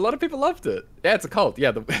loved it. Yeah, it's a cult.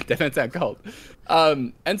 Yeah, the Dead Man's Hand cult.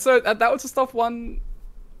 And so that was just off one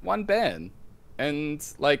ban. And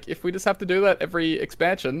like, if we just have to do that every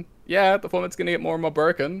expansion, yeah, the format's gonna get more and more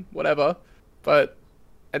broken, whatever. But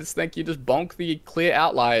I just think you just bonk the clear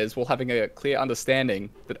outliers while having a clear understanding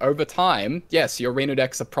that over time, yes, your Reno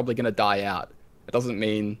decks are probably gonna die out. It doesn't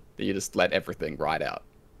mean that you just let everything ride out.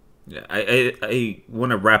 Yeah, I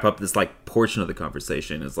want to wrap up this like portion of the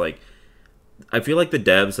conversation. Is like, I feel like the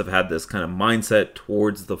devs have had this kind of mindset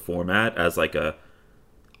towards the format as like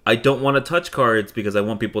I don't want to touch cards because I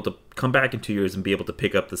want people to come back in 2 years and be able to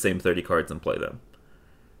pick up the same 30 cards and play them,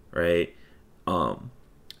 right? And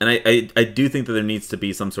I do think that there needs to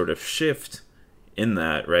be some sort of shift in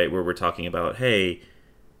that, right? Where we're talking about, hey,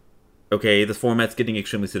 okay, the format's getting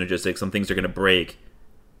extremely synergistic. Some things are going to break.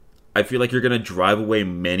 I feel like you're going to drive away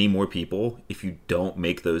many more people if you don't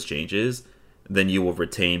make those changes than you will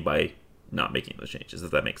retain by not making those changes,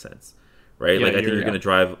 if that makes sense. Right? Yeah, like, I think you're going to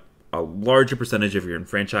drive a larger percentage of your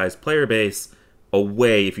enfranchised player base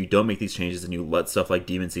away if you don't make these changes and you let stuff like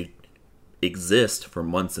Demon Seed exist for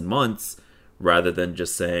months and months rather than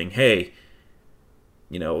just saying, hey,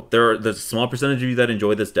 you know, there's a small percentage of you that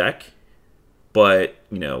enjoy this deck, but,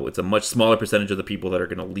 you know, it's a much smaller percentage of the people that are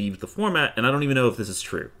going to leave the format, and I don't even know if this is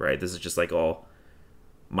true, right? This is just, like, all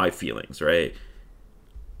my feelings, right?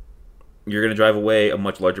 You're going to drive away a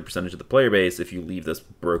much larger percentage of the player base if you leave this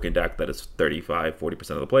broken deck that is 35,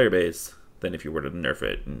 40% of the player base than if you were to nerf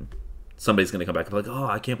it, and somebody's going to come back and be like, oh,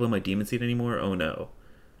 I can't play my Demon Seed anymore? Oh, no.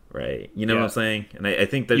 Right? You know what I'm saying? And I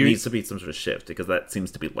think there needs to be some sort of shift, because that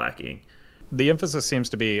seems to be lacking. The emphasis seems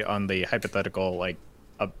to be on the hypothetical, like,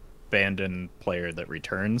 abandoned player that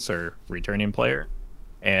returns or returning player,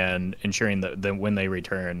 and ensuring that when they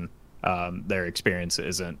return, their experience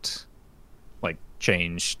isn't like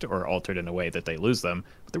changed or altered in a way that they lose them.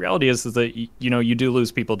 But the reality is that you do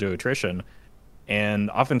lose people to attrition, and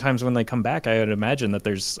oftentimes when they come back, I would imagine that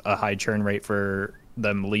there's a high churn rate for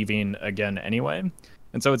them leaving again anyway.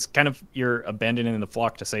 And so it's kind of, you're abandoning the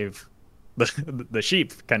flock to save the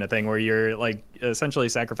sheep kind of thing, where you're like essentially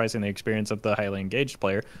sacrificing the experience of the highly engaged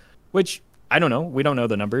player, which I don't know. We don't know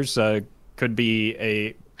the numbers. Could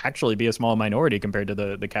be actually be a small minority compared to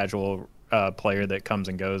the casual player that comes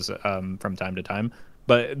and goes from time to time.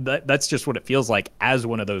 But that's just what it feels like as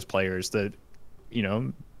one of those players that, you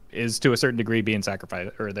know, is to a certain degree being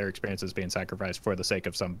sacrificed, or their experience is being sacrificed for the sake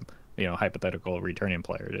of some, you know, hypothetical returning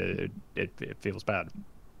player. It feels bad.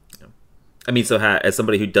 Yeah. I mean, so as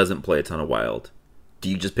somebody who doesn't play a ton of Wild, do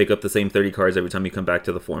you just pick up the same 30 cards every time you come back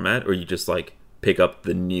to the format, or you just like pick up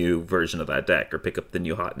the new version of that deck or pick up the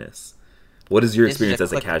new hotness? What is your experience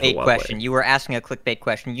as a casual Wild question. player? You were asking a clickbait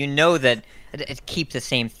question. You know that it keeps the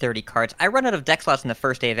same 30 cards. I run out of deck slots in the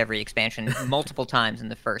first day of every expansion multiple times in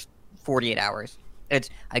the first 48 hours.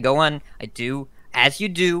 I go on, I do, as you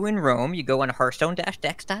do in Rome, you go on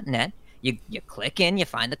hearthstone-decks.net, you click in, you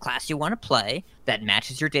find the class you want to play that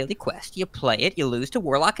matches your daily quest, you play it, you lose to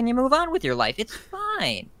Warlock, and you move on with your life. It's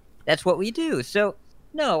fine. That's what we do. So,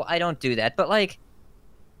 no, I don't do that. But, like,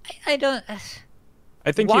 I don't...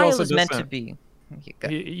 I think Wild he also is meant to be...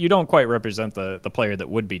 You don't quite represent the player that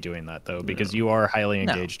would be doing that, though, because you are highly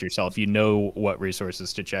engaged yourself. You know what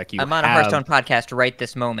resources to check. I'm on a Hearthstone podcast right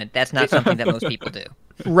this moment. That's not something that most people do.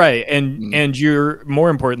 Right, and you're, more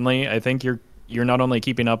importantly, I think you're not only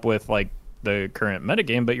keeping up with like the current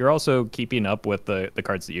metagame, but you're also keeping up with the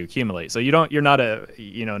cards that you accumulate. So you're not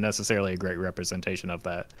necessarily a great representation of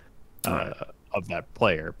that of that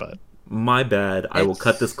player, but. My bad. I will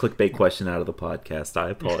cut this clickbait question out of the podcast. I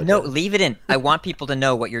apologize. No, leave it in. I want people to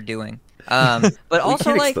know what you're doing. But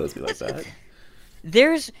also, can't expose me like that.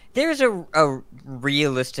 There's a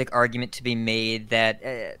realistic argument to be made that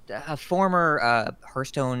a former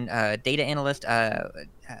Hearthstone data analyst,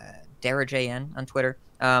 DaraJN on Twitter,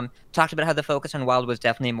 talked about how the focus on Wild was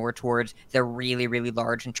definitely more towards the really, really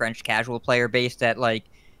large entrenched casual player base that, like,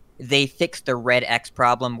 they fixed the red X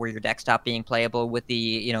problem where your deck stopped being playable with the,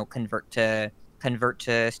 you know, convert to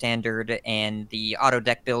standard and the auto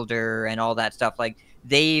deck builder and all that stuff. Like,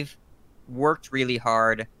 they've worked really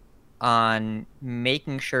hard on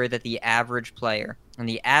making sure that the average player, and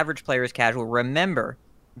the average player is casual, remember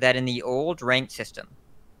that in the old ranked system,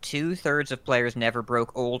 2/3 of players never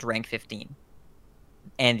broke old rank 15.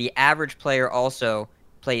 And the average player also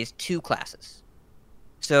plays 2 classes.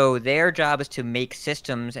 So their job is to make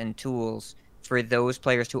systems and tools for those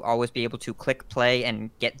players to always be able to click play and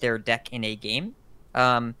get their deck in a game.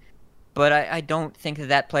 But I don't think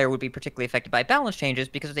that player would be particularly affected by balance changes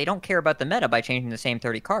because they don't care about the meta by changing the same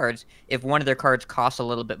 30 cards. If one of their cards costs a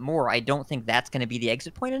little bit more, I don't think that's going to be the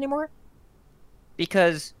exit point anymore.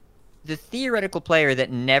 Because the theoretical player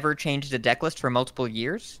that never changes a deck list for multiple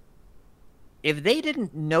years, if they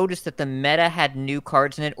didn't notice that the meta had new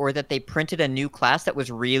cards in it or that they printed a new class that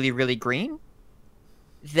was really, really green,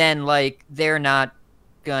 then, like, they're not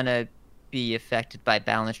gonna be affected by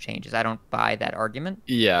balance changes. I don't buy that argument.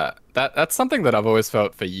 Yeah, that's something that I've always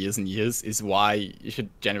felt for years and years is why you should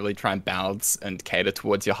generally try and balance and cater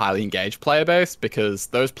towards your highly engaged player base, because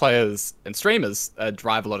those players and streamers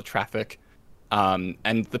drive a lot of traffic.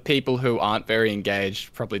 And the people who aren't very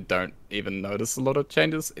engaged probably don't even notice a lot of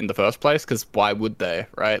changes in the first place, because why would they,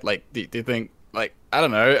 right? Like, do you think, like, I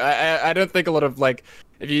don't know, I don't think a lot of, like,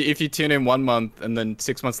 if you tune in 1 month and then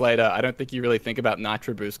 6 months later, I don't think you really think about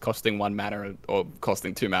Nitro Boost costing 1 mana or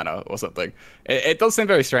costing 2 mana or something. It does seem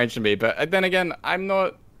very strange to me, but then again, I'm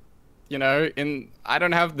not, I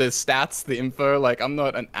don't have the stats, the info, like, I'm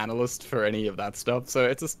not an analyst for any of that stuff, so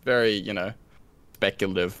it's just very,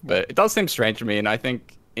 speculative, but it does seem strange to me, and I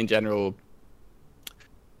think in general,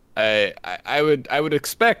 I would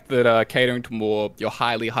expect that catering to more your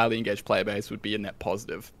highly engaged player base would be a net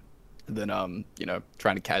positive than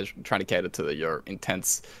trying to cater to your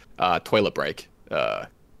intense toilet break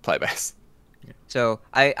player base. So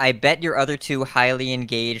I bet your other 2 highly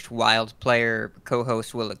engaged Wild player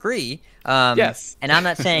co-hosts will agree. Yes, and I'm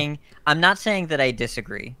not saying that I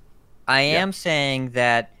disagree. I am saying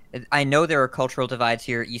that I know there are cultural divides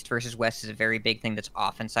here. East versus West is a very big thing that's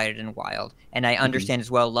often cited in Wild. And I understand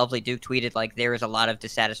as well, Lovely Duke tweeted, like, there is a lot of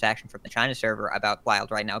dissatisfaction from the China server about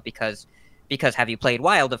Wild right now because have you played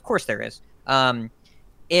Wild? Of course there is. I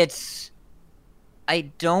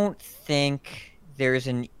don't think there's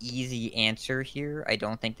an easy answer here. I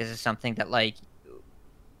don't think this is something that, like,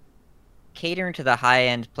 catering to the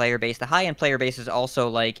high-end player base. The high-end player base is also,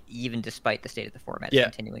 like, even despite the state of the format,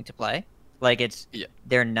 continuing to play. Like,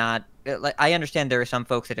 they're not, like, I understand there are some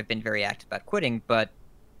folks that have been very active about quitting, but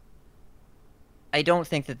I don't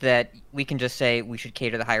think that we can just say we should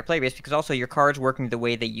cater the higher player base, because also your cards working the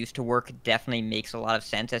way they used to work definitely makes a lot of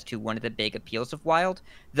sense as to one of the big appeals of Wild.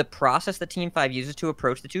 The process that Team 5 uses to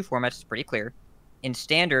approach the 2 formats is pretty clear. In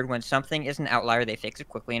Standard, when something is an outlier, they fix it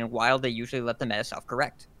quickly, and in Wild, they usually let the meta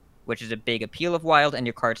self-correct, which is a big appeal of Wild, and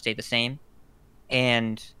your cards stay the same.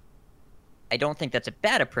 And I don't think that's a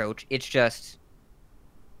bad approach. It's just,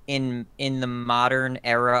 in the modern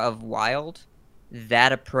era of Wild,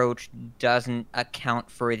 that approach doesn't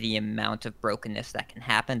account for the amount of brokenness that can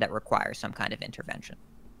happen that requires some kind of intervention.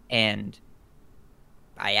 And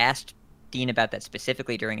I asked Dean about that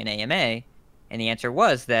specifically during an AMA, and the answer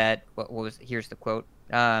was that, here's the quote,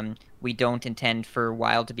 we don't intend for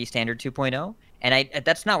Wild to be Standard 2.0. And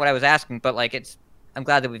that's not what I was asking, but, like, I'm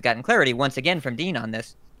glad that we've gotten clarity once again from Dean on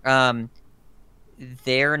this.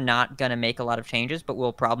 They're not going to make a lot of changes, but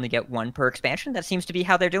we'll probably get 1 per expansion. That seems to be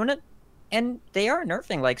how they're doing it. And they are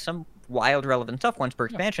nerfing, like, some Wild relevant stuff once per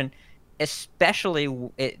expansion, especially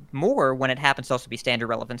more when it happens to also be Standard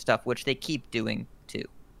relevant stuff, which they keep doing too.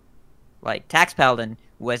 Like, Tax Paladin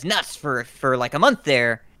was nuts for like a month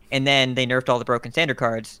there, and then they nerfed all the broken Standard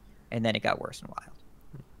cards, and then it got worse in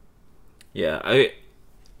Wild. Yeah, I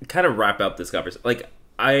kind of wrap up this conversation. Like,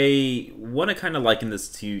 I want to kind of liken this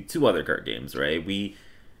to 2 other card games, right?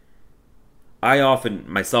 I often,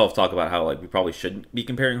 myself, talk about how, like, we probably shouldn't be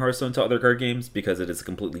comparing Hearthstone to other card games because it is a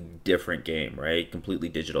completely different game, right? Completely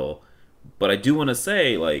digital. But I do want to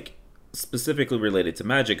say, like, specifically related to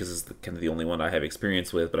Magic, because it's kind of the only one I have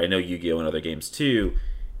experience with, but I know Yu-Gi-Oh! And other games too,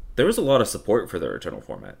 there was a lot of support for their Eternal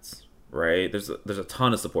formats, right? There's a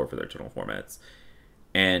ton of support for their Eternal formats.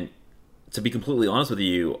 And to be completely honest with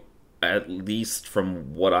you, at least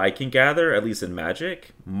from what I can gather, at least in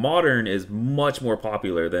Magic, Modern is much more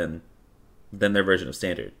popular than their version of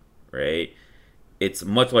Standard, right? It's a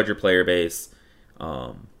much larger player base,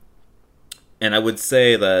 and I would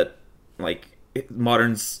say that, like,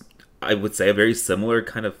 Modern's, I would say, a very similar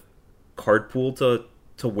kind of card pool to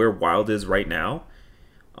where Wild is right now,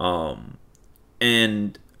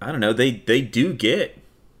 and I don't know, they do get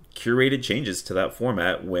curated changes to that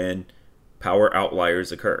format when power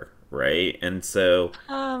outliers occur, right? And so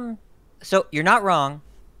So you're not wrong.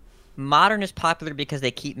 Modern is popular because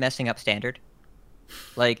they keep messing up Standard.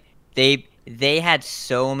 Like they had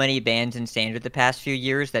so many bans in Standard the past few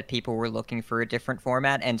years that people were looking for a different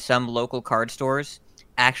format, and some local card stores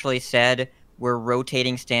actually said we're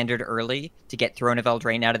rotating Standard early to get Throne of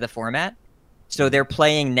Eldraine out of the format. So they're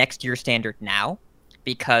playing next year's Standard now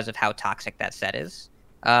because of how toxic that set is.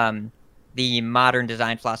 The modern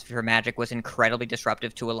design philosophy for Magic was incredibly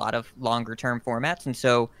disruptive to a lot of longer-term formats, and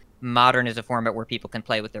so Modern is a format where people can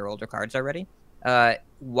play with their older cards already.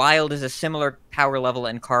 Wild is a similar power level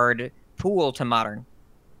and card pool to Modern,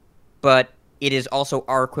 but it is also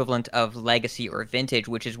our equivalent of Legacy or Vintage,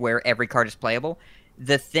 which is where every card is playable.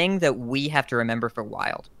 The thing that we have to remember for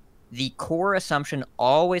Wild, the core assumption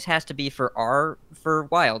always has to be for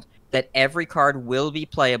Wild that every card will be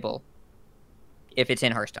playable if it's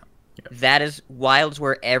in Hearthstone. Yeah. That is Wild's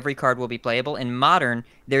where every card will be playable. In Modern,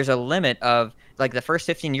 there's a limit of like the first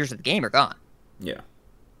 15 years of the game are gone. Yeah.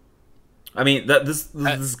 I mean, this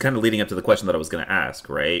is kind of leading up to the question that I was going to ask,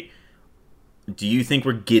 right? Do you think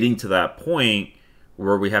we're getting to that point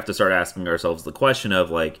where we have to start asking ourselves the question of,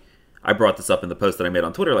 like, I brought this up in the post that I made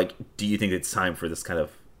on Twitter, like, do you think it's time for this kind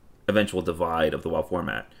of eventual divide of the WoW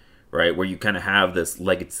format, right? Where you kind of have this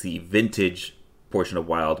Legacy Vintage portion of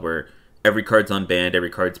Wild where every card's unbanned, every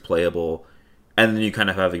card's playable, and then you kind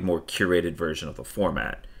of have a more curated version of the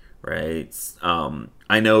format, right?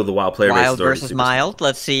 I know the WoW player Wild base is versus Mild.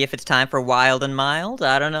 Let's see if it's time for Wild and Mild.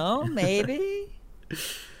 I don't know, maybe.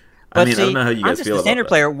 I mean, I don't know how you guys feel about that. Standard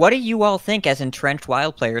player, what do you all think as entrenched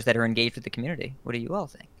Wild players that are engaged with the community? What do you all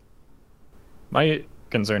think? My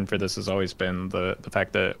concern for this has always been the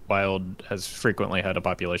fact that Wild has frequently had a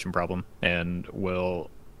population problem and will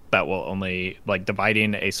only, like,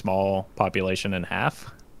 dividing a small population in half.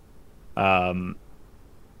 I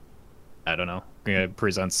don't know. It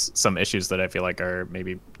presents some issues that I feel like are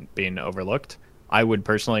maybe being overlooked. I would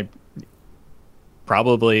personally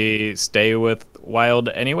probably stay with Wild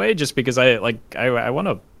anyway, just because I want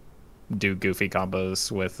to do goofy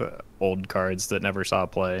combos with old cards that never saw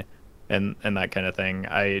play and that kind of thing.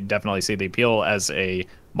 I definitely see the appeal as a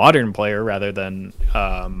modern player rather than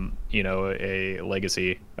a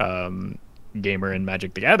legacy gamer in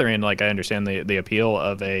Magic the Gathering. Like, I understand the appeal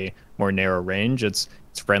of a more narrow range. It's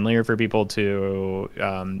friendlier for people to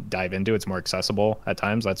dive into. It's more accessible at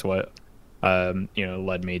times. That's what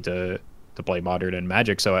led me to play Modern and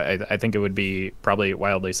Magic. So I think it would be probably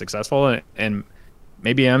wildly successful. And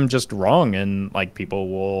maybe I'm just wrong, and like people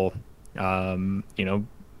will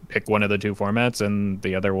pick one of the two formats and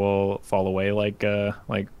the other will fall away like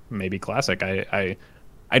maybe Classic. I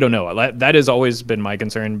don't know. That has always been my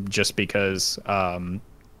concern, just because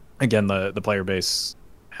again the player base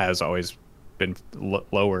has always been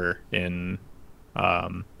lower in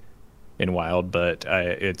Wild, but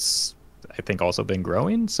it's I think also been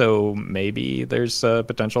growing, so maybe there's a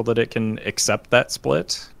potential that it can accept that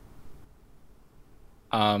split.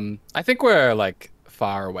 I think we're like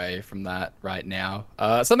far away from that right now.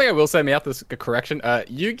 Something I will say, me after this correction,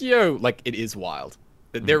 Yu-Gi-Oh, like, it is Wild.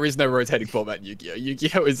 There is no rotating format in Yu-Gi-Oh.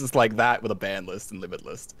 Yu-Gi-Oh is just like that with a ban list and limit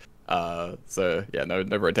list. So yeah, no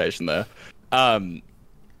rotation there. But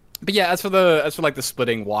yeah, as for like the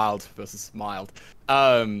splitting Wild versus Mild,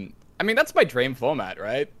 I mean, that's my dream format,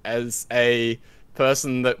 right? As a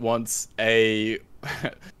person that wants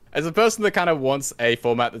as a person that kind of wants a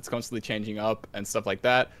format that's constantly changing up and stuff like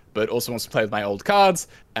that, but also wants to play with my old cards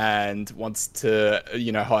and wants to,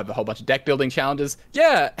 have a whole bunch of deck building challenges.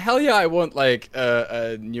 Yeah, hell yeah, I want like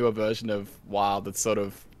a newer version of Wild that's sort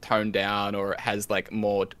of toned down or has like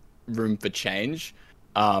more room for change,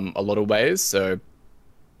 a lot of ways. So,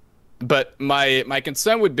 but my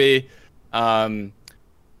concern would be,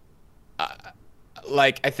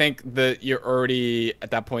 I think that you're already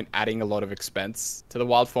at that point adding a lot of expense to the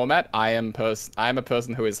Wild format. I am a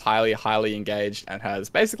person who is highly engaged and has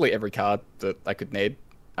basically every card that I could need.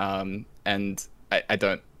 And I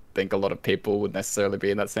don't think a lot of people would necessarily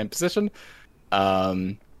be in that same position.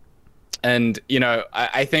 And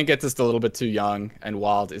I think it's just a little bit too young, and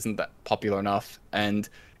Wild isn't that popular enough. And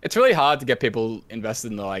it's really hard to get people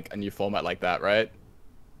invested in like a new format like that, right?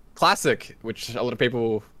 Classic, which a lot of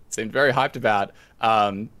people seemed very hyped about,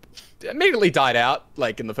 immediately died out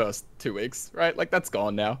like in the first 2 weeks, right? Like, that's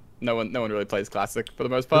gone now. No one really plays Classic for the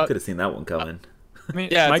most part. Who could have seen that one coming? I mean,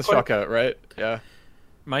 yeah, it's a shocker, right? Yeah.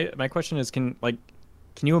 My question is, can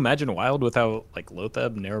you imagine Wild without like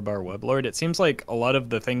Lotheb, Nerebar, Weblord? It seems like a lot of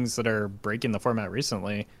the things that are breaking the format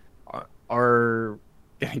recently are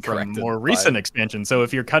from more recent expansion. So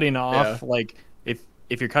if you're cutting off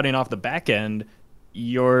if you're cutting off the back end,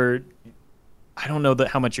 I don't know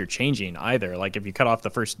how much you're changing either. Like, if you cut off the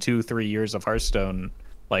first 2-3 years of Hearthstone,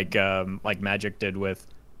 like Magic did with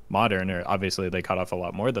Modern, or obviously they cut off a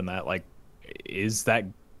lot more than that. Like, is that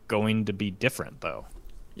going to be different though?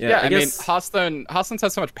 Yeah, I mean, guess... Hearthstone's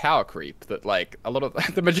has so much power creep that like a lot of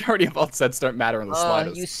the majority of alt sets don't matter in the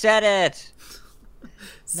slightest. You said it.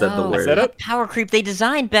 Said the word. Said it? Power creep. They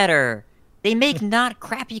design better. They make not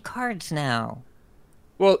crappy cards now.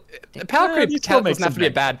 Well, power creep still make doesn't have some to be a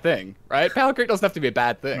things. bad thing, right? Power creep doesn't have to be a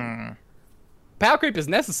bad thing. Power creep is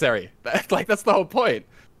necessary. Like that's the whole point.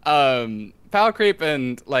 Power creep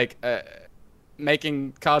and like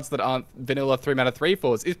making cards that aren't vanilla 3-mana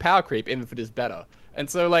 3/4s is power creep, even if it is better. And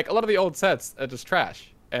so like a lot of the old sets are just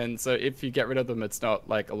trash. And so if you get rid of them, it's not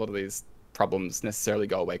like a lot of these problems necessarily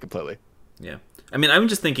go away completely. Yeah. I mean, I'm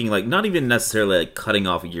just thinking, like, not even necessarily like cutting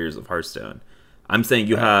off years of Hearthstone. I'm saying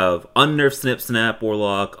you have unnerfed Snip Snap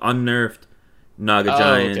Warlock, unnerfed Naga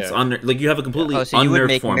Giants, okay. like you have a completely So you would unnerfed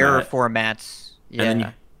make format. mirror formats. Yeah. And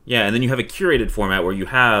then and then you have a curated format where you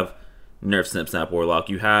have nerfed Snip Snap Warlock,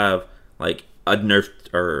 you have like a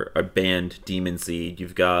nerfed or a banned Demon Seed,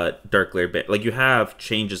 you've got Dark Lair ban, like you have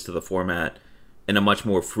changes to the format in a much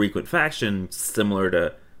more frequent fashion, similar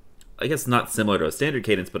to, I guess not similar to a standard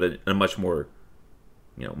cadence, but a much more,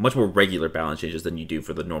 much more regular balance changes than you do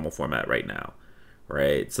for the normal format right now,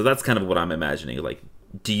 right? So that's kind of what I'm imagining. Like,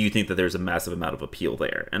 do you think that there's a massive amount of appeal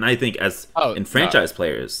there? And I think in franchise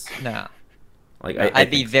players, No. like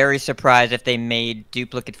I'd be very surprised if they made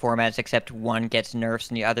duplicate formats, except one gets nerfs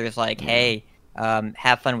and the other is like, hey,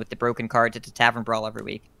 have fun with the broken cards. It's a tavern brawl every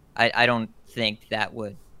week. I don't think that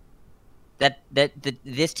would.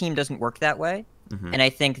 This team doesn't work that way. And I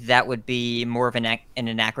think that would be more of an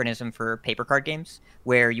anachronism for paper card games,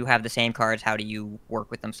 where you have the same cards. How do you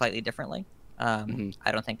work with them slightly differently?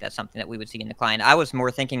 I don't think that's something that we would see in the client. I was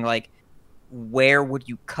more thinking like, where would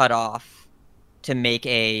you cut off to make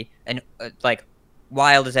like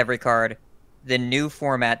wild is every card, the new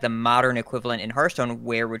format, the modern equivalent in Hearthstone?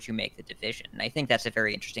 Where would you make the division? And I think that's a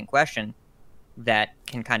very interesting question that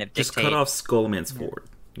can kind of dictate. just cut off Skullman's Ford.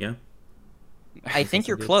 Yeah. I think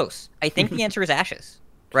you're close. I think the answer is Ashes,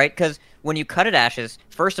 right? Because when you cut at Ashes,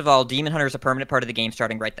 first of all, Demon Hunter is a permanent part of the game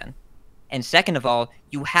starting right then. And second of all,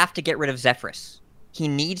 you have to get rid of Zephyrus. He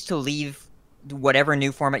needs to leave whatever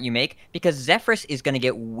new format you make, because Zephyrus is going to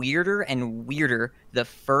get weirder and weirder the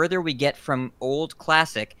further we get from Old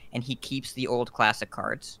Classic, and he keeps the Old Classic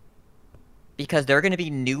cards. Because there are going to be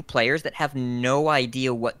new players that have no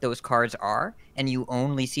idea what those cards are, and you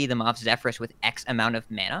only see them off Zephyrus with X amount of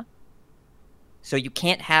mana. So you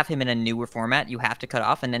can't have him in a newer format. You have to cut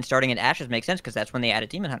off, and then starting at Ashes makes sense because that's when they added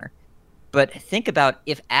Demon Hunter. But think about,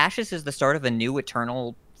 if Ashes is the start of a new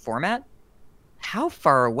Eternal format, how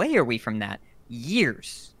far away are we from that?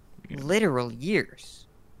 Years. Literal years.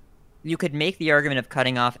 You could make the argument of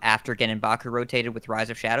cutting off after Genenbaku rotated with Rise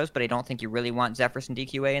of Shadows, but I don't think you really want Zephyrus and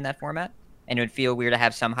DQA in that format. And it would feel weird to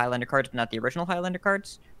have some Highlander cards, but not the original Highlander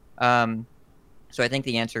cards. So I think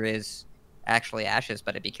the answer is actually Ashes,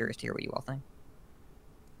 but I'd be curious to hear what you all think.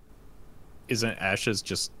 Isn't Ashes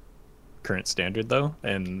just current standard though?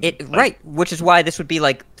 And right, which is why this would be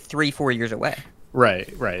like 3-4 years away. Right,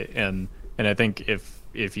 and I think if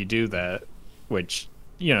you do that, which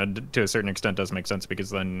to a certain extent does make sense, because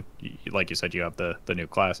then, like you said, you have the new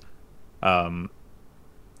class.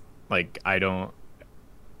 Like I don't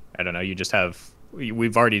know. You just have.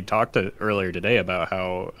 We've already talked earlier today about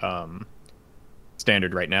how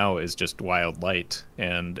standard right now is just wild light,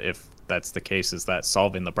 and if that's the case, is that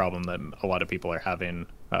solving the problem that a lot of people are having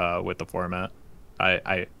with the format?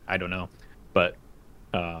 I don't know, but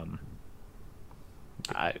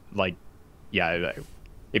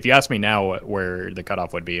if you ask me now where the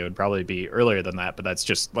cutoff would be, it would probably be earlier than that. But that's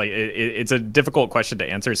just like it's a difficult question to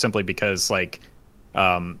answer, simply because like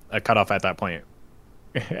a cutoff at that point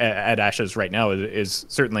at Ashes right now is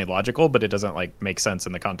certainly logical, but it doesn't like make sense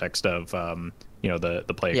in the context of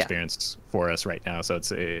the play experience for us right now. So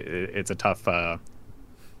it's a tough call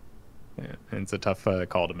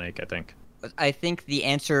to make, I think. I think the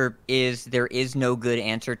answer is there is no good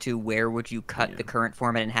answer to where would you cut the current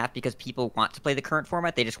format in half, because people want to play the current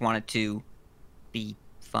format. They just want it to be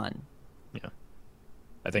fun. Yeah.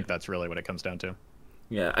 I think that's really what it comes down to.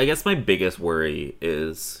 Yeah, I guess my biggest worry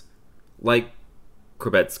is, like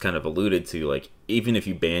Corbet's kind of alluded to, like, even if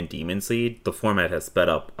you ban Demon Seed, the format has sped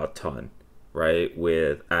up a ton, right?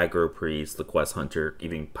 With Aggro Priest, the Quest Hunter,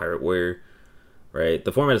 even Pirate Warrior, right?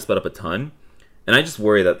 The format has sped up a ton. And I just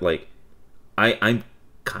worry that, like, I'm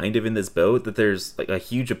kind of in this boat that there's, like, a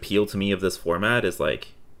huge appeal to me of this format is, like,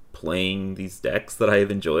 playing these decks that I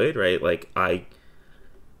have enjoyed, right? Like, I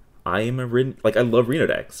am I love Reno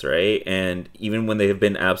decks, right? And even when they have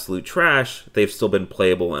been absolute trash, they've still been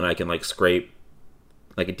playable, and I can, like, scrape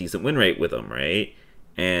like a decent win rate with them, right?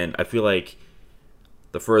 And I feel like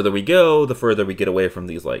the further we go, the further we get away from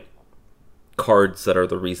these like cards that are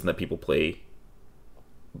the reason that people play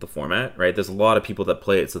the format, right? There's a lot of people that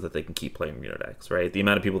play it so that they can keep playing Reno decks, right? The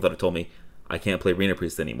amount of people that have told me I can't play Reno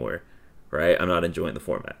Priest anymore, right? I'm not enjoying the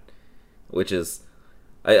format, which is,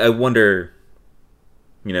 I wonder,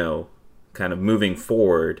 you know, kind of moving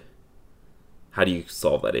forward, how do you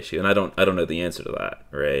solve that issue? And I don't know the answer to that,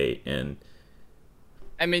 right? And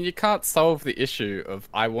I mean, you can't solve the issue of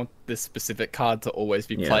I want this specific card to always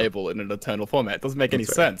be playable in an eternal format. It doesn't make any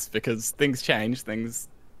sense because things change, things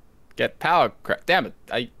get power crap. Damn it!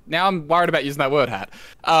 Now I'm worried about using that word, Hat.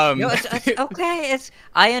 No, it's okay.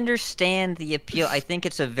 I understand the appeal. I think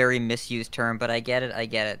it's a very misused term, but I get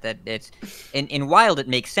it. That it's in Wild it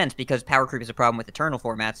makes sense because power creep is a problem with eternal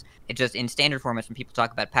formats. It just in standard formats when people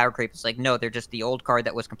talk about power creep, it's like no, they're just the old card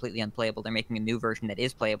that was completely unplayable. They're making a new version that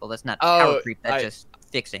is playable. That's not power creep. That's just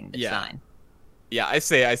fixing the design. Yeah, I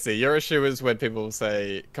see. Your issue is when people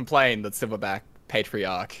complain that Silverback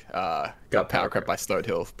Patriarch got power crept by Slowed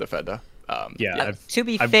Hill Defender. To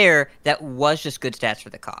be fair, that was just good stats for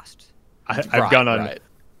the cost. I've gone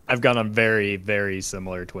on very, very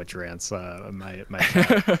similar Twitch rants. My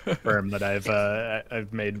firm that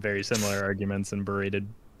I've made very similar arguments and berated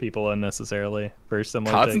people unnecessarily for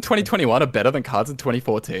similar cards in 2021 are better than cards in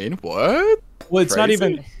 2014. What? Well, it's not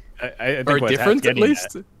even. I think very different, at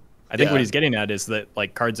least. I think what he's getting at is that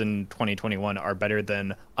like cards in 2021 are better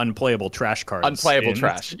than unplayable trash cards. Unplayable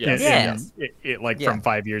trash, yes. From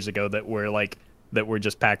 5 years ago that were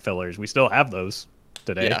just pack fillers. We still have those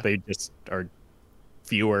today. Yeah. They just are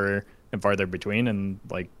fewer and farther between, and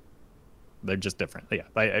like they're just different.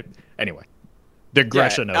 Yeah. Anyway,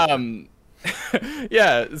 digression. But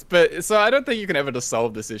so I don't think you can ever just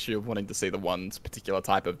solve this issue of wanting to see the one particular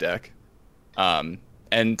type of deck.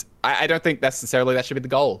 And I don't think necessarily that should be the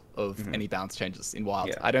goal of any balance changes in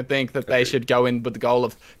Wild. I don't think that they should go in with the goal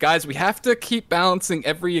of, guys, we have to keep balancing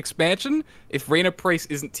every expansion if Reno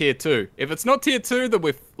Priest isn't tier 2. If it's not tier 2, then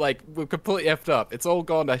we've completely effed up. It's all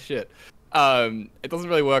gone to shit. It doesn't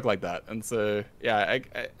really work like that. And so, yeah,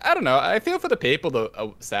 I don't know. I feel for the people that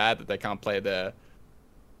are sad that they can't play their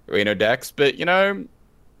Reno decks, but, you know,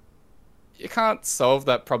 you can't solve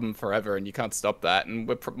that problem forever, and you can't stop that, and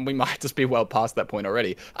we might just be well past that point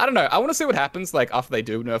already. I don't know. I want to see what happens like after they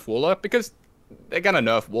do nerf Warlock, because they're gonna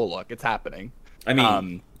nerf Warlock. It's happening. I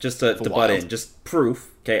mean, just to butt in, just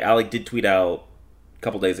proof. Okay, Alec did tweet out a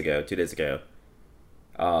couple days ago, 2 days ago,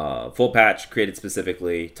 full patch created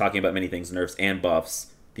specifically, talking about many things, nerfs and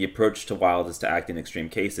buffs. The approach to Wild is to act in extreme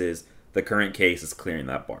cases. The current case is clearing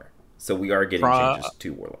that bar, so we are getting changes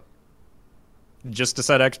to Warlock. Just to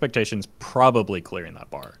set expectations, probably clearing that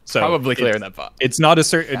bar. So probably clearing that bar. It's not a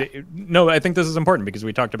certain. No, I think this is important because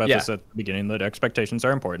we talked about this at the beginning. That expectations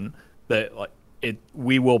are important. That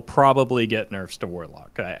we will probably get nerfs to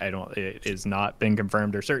Warlock. I don't. It is not been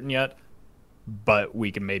confirmed or certain yet, but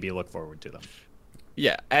we can maybe look forward to them.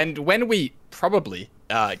 Yeah, and when we probably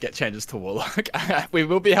get changes to Warlock, we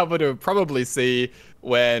will be able to probably see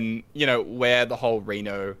when where the whole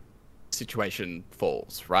Reno situation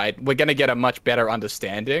falls, right? We're going to get a much better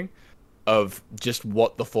understanding of just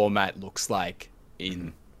what the format looks like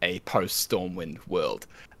in a post-Stormwind world.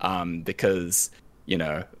 Because,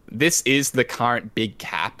 this is the current big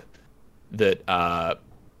cap that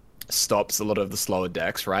stops a lot of the slower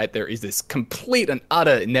decks, right? There is this complete and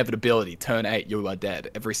utter inevitability. Turn 8, you are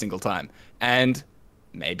dead every single time. And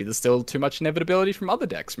maybe there's still too much inevitability from other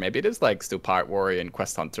decks. Maybe it is like still Pirate Warrior and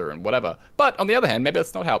Quest Hunter and whatever. But on the other hand, maybe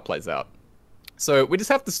that's not how it plays out. So we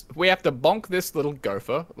have to bonk this little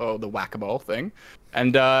gopher or the whack-a-mole thing,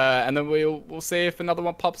 and then we'll see if another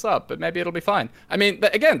one pops up. But maybe it'll be fine. I mean,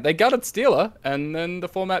 again, they gutted Stealer, and then the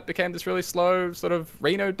format became this really slow, sort of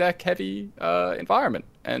Reno deck heavy environment,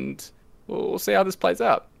 and we'll see how this plays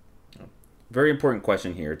out. Very important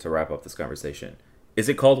question here to wrap up this conversation. Is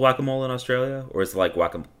it called whack-a-mole in Australia, or is it like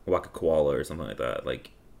whack-a-koala or something like that? Like,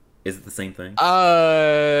 is it the same thing?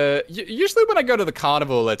 Usually when I go to the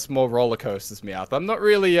carnival, it's more roller coasters me out. I'm not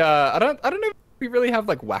really. I don't know if we really have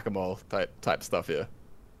like whack-a-mole type stuff here.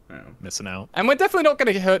 Missing out. And we're definitely not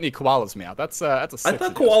going to hurt any koalas me out. That's a. I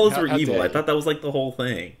thought koalas were evil. I thought that was like the whole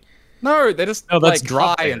thing. No, they just that's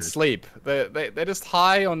high bears. And sleep. They're just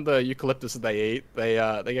high on the eucalyptus that they eat.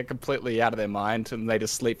 They get completely out of their mind and they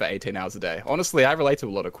just sleep for 18 hours a day. Honestly, I relate to a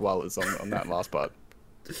lot of koalas on that last part.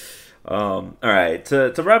 All right.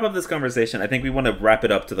 To wrap up this conversation, I think we want to wrap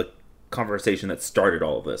it up to the conversation that started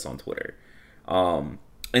all of this on Twitter,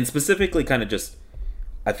 and specifically, kind of just.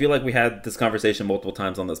 I feel like we had this conversation multiple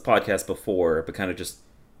times on this podcast before, but kind of just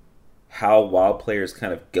how WoW players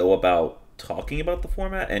kind of go about talking about the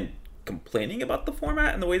format and complaining about the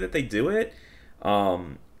format and the way that they do it,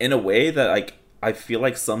 in a way that like I feel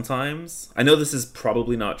like sometimes, I know this is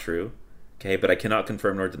probably not true, okay, but I cannot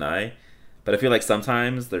confirm nor deny, but I feel like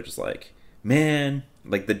sometimes they're just like, man,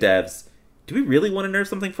 like the devs, do we really want to nerf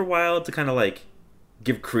something for Wild to kind of like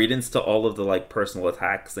give credence to all of the like personal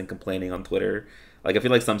attacks and complaining on Twitter? Like I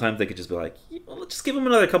feel like sometimes they could just be like, well, let's just give them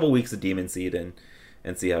another couple weeks of Demon Seed and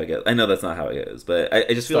see how it goes. I know that's not how it goes, but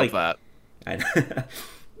I just feel like that. I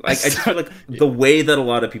just feel like the way that a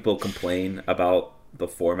lot of people complain about the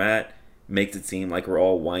format makes it seem like we're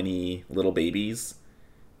all whiny little babies,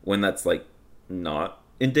 when that's like not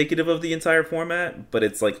indicative of the entire format, but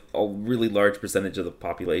it's like a really large percentage of the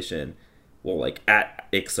population will like at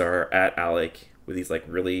Ixar, at Alec with these like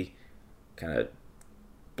really kind of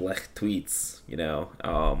blech tweets, you know.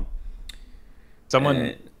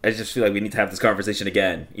 I just feel like we need to have this conversation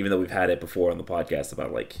again, even though we've had it before on the podcast,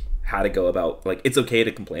 about like how to go about, like, it's okay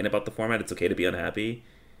to complain about the format, it's okay to be unhappy,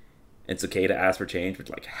 it's okay to ask for change, but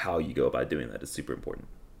like how you go about doing that is super important.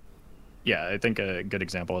 Yeah, I think a good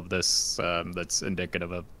example of this that's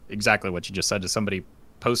indicative of exactly what you just said is somebody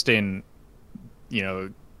posting, you know,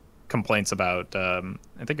 complaints about, I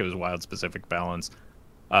think it was Wild Specific Balance,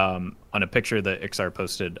 on a picture that Ixar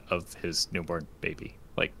posted of his newborn baby.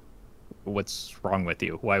 Like, what's wrong with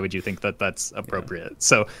you? Why would you think that that's appropriate? Yeah.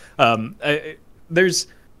 So there's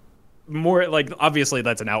more, like, obviously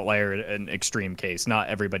that's an outlier, an extreme case. Not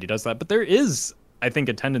everybody does that, but there is, I think,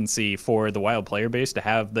 a tendency for the Wild player base to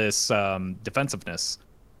have this defensiveness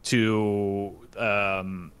to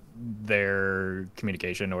their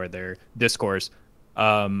communication or their discourse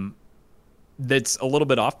that's a little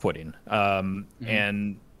bit off-putting.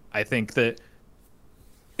 And I think that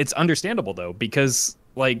it's understandable, though, because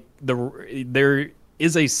like there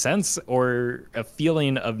is a sense or a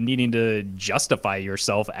feeling of needing to justify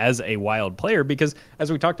yourself as a Wild player, because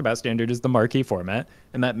as we talked about, Standard is the marquee format,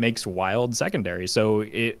 and that makes Wild secondary. So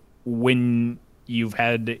when you've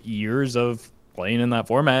had years of playing in that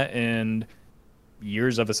format and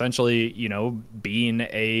years of essentially, you know,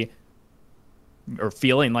 being or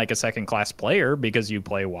feeling like a second-class player because you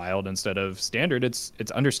play Wild instead of Standard, it's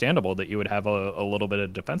understandable that you would have a little bit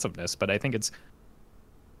of defensiveness. But I think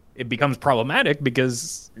it becomes problematic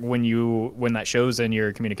because when that shows in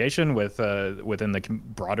your communication with within the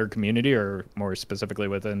broader community, or more specifically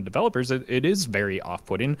within developers, it is very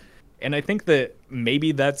off-putting. And I think that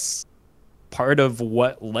maybe that's part of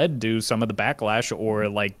what led to some of the backlash, or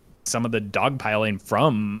like some of the dogpiling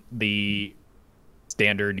from the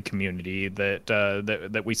Standard community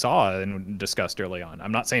that we saw and discussed early on.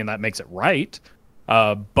 I'm not saying that makes it right,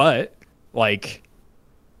 but like,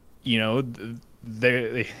 you know,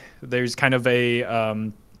 there's kind of a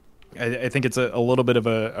I think it's a little bit of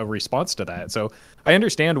a response to that. So I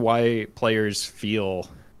understand why players feel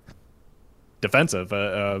defensive,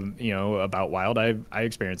 you know, about Wild. I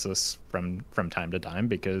experience this from time to time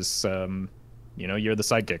because you know, you're the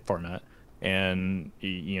sidekick format, and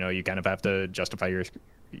you know, you kind of have to justify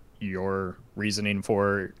your reasoning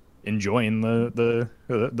for enjoying the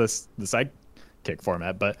sidekick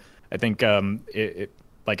format. But I think it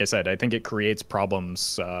like I said, I think it creates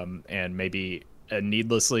problems, and maybe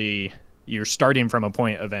needlessly you're starting from a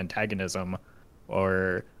point of antagonism,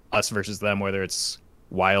 or us versus them, whether it's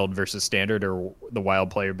Wild versus Standard or the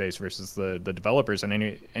Wild player base versus the developers.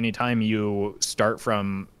 And anytime you start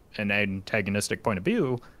from an antagonistic point of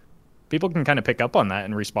view, people can kind of pick up on that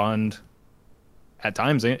and respond at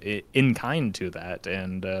times in kind to that,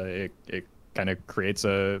 and it kind of creates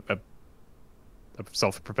a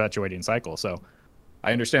self-perpetuating cycle. So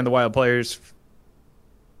I understand the Wild players'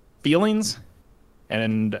 feelings,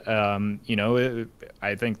 and you know,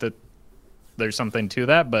 I think that there's something to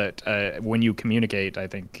that. But when you communicate, I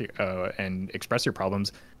think, and express your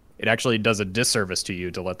problems, it actually does a disservice to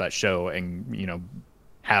you to let that show and, you know,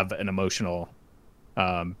 have an emotional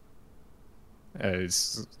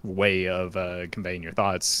way of conveying your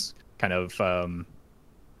thoughts. Kind of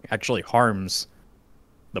actually harms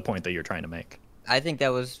the point that you're trying to make. I think that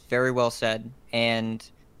was very well said, and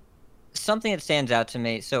something that stands out to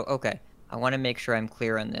me. So, okay, I want to make sure I'm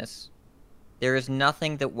clear on this. There is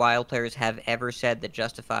nothing that Wild players have ever said that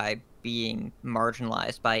justify being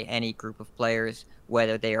marginalized by any group of players,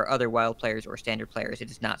 whether they are other Wild players or Standard players. It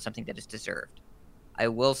is not something that is deserved. I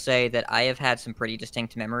will say that I have had some pretty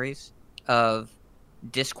distinct memories of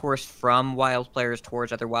discourse from Wild players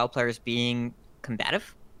towards other Wild players being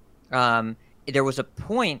combative. There was a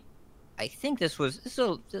point, I think this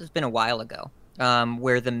has been a while ago,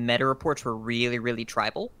 where the meta reports were really, really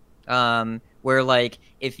tribal. Where, like,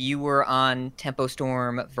 if you were on Tempo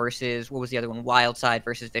Storm versus, what was the other one, Wild Side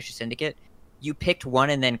versus Vicious Syndicate, you picked one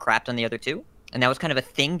and then crapped on the other two, and that was kind of a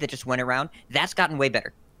thing that just went around. That's gotten way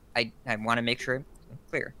better. I want to make sure I'm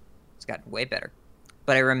clear. It's gotten way better.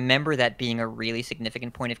 But I remember that being a really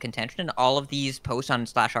significant point of contention, and all of these posts on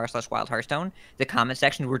 /r/Wild Hearthstone, the comment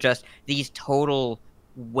section were just these total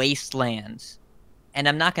wastelands. And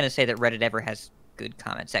I'm not going to say that Reddit ever has good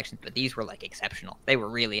comment sections, but these were like exceptional. They were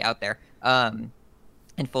really out there. And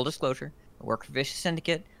full disclosure, I work for Vicious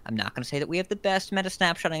Syndicate. I'm not going to say that we have the best meta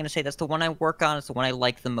snapshot. I'm going to say that's the one I work on. It's the one I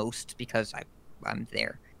like the most because I'm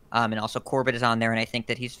there. And also Corbett is on there, and I think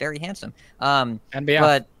that he's very handsome. And Meowth.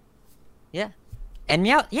 But yeah. And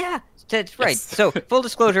Meowth, yeah, that's right. Yes. So, full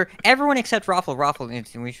disclosure, everyone except Raffle,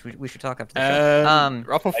 we should talk after the show.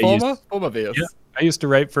 Raffle former VS. Yeah, I used to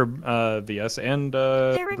write for VS and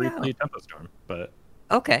we briefly go. Tempo Storm, but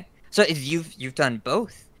Okay. So, you've done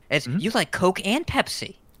both. You like Coke and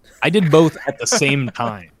Pepsi. I did both at the same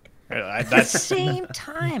time. At the same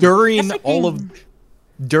time. During That's like all being-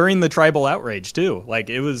 during the tribal outrage too. Like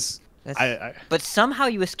it was. But somehow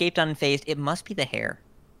you escaped unfazed. It must be the hair.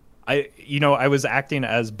 I was acting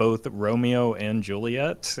as both Romeo and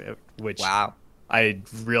Juliet, which Wow. I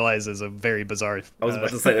realize is a very bizarre I was about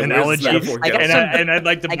to say, where's analogy, that metaphor going? and I'd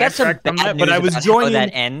like to I got some backtrack from bad that, news but I was about joining. how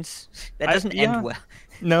that ends. That doesn't end well.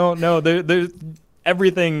 No, there's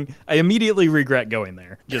everything. I immediately regret going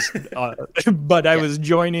there. Just, but I was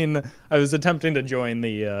joining. I was attempting to join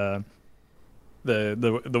the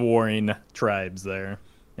warring tribes there,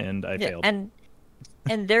 and I failed.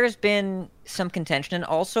 And there's been some contention, and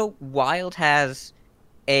also Wild has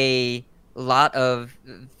a lot of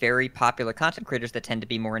very popular content creators that tend to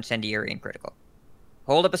be more incendiary and critical.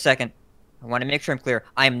 Hold up a second. I want to make sure I'm clear.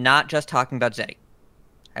 I am not just talking about Zeddy.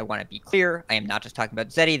 I want to be clear. I am not just talking about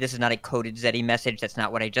Zeddy. This is not a coded Zeddy message. That's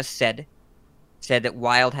not what I just said. Said that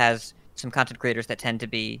Wild has some content creators that tend to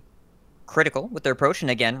be critical with their approach. And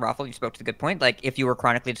again, Raffle, you spoke to the good point. Like, if you were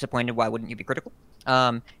chronically disappointed, why wouldn't you be critical?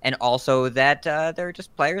 And also that they're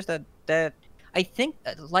just players that I think,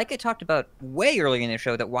 like I talked about way earlier in the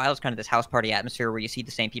show, that Wild's kind of this house party atmosphere where you see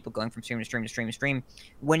the same people going from stream to stream to stream to stream.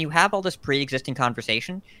 When you have all this pre-existing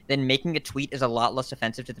conversation, then making a tweet is a lot less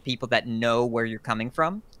offensive to the people that know where you're coming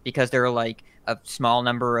from, because there are like a small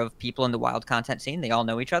number of people in the Wild content scene. They all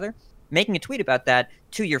know each other. Making a tweet about that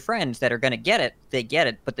to your friends that are going to get it, they get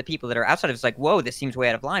it. But the people that are outside of it's like, whoa, this seems way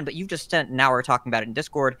out of line. But you've just spent an hour talking about it in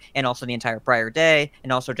Discord, and also the entire prior day,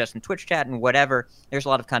 and also just in Twitch chat and whatever. There's a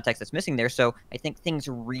lot of context that's missing there. So I think things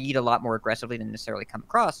read a lot more aggressively than necessarily come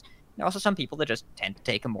across. There are also some people that just tend to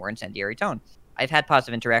take a more incendiary tone. I've had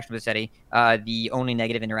positive interaction with Zeddy. The only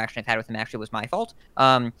negative interaction I've had with him actually was my fault.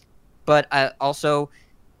 But also,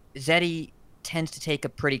 Zeddy tends to take a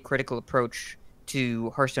pretty critical approach to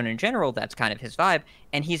Hearthstone in general. That's kind of his vibe,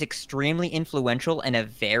 and he's extremely influential and a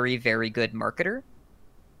very, very good marketer.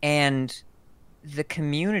 And the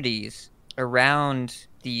communities around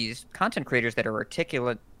these content creators that are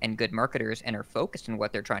articulate and good marketers and are focused on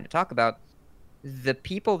what they're trying to talk about, the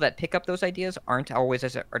people that pick up those ideas aren't always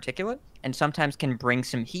as articulate, and sometimes can bring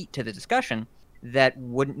some heat to the discussion that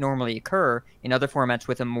wouldn't normally occur in other formats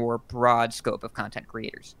with a more broad scope of content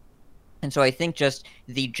creators. And so I think just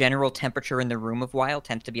the general temperature in the room of Wild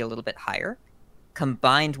tends to be a little bit higher,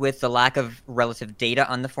 combined with the lack of relative data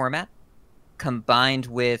on the format, combined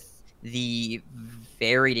with the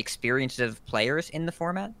varied experiences of players in the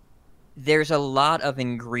format. There's a lot of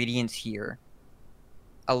ingredients here,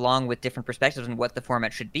 along with different perspectives on what the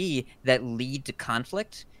format should be, that lead to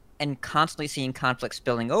conflict. And constantly seeing conflict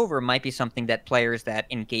spilling over might be something that players that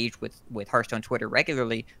engage with Hearthstone Twitter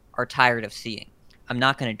regularly are tired of seeing. I'm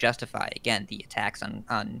not going to justify, again, the attacks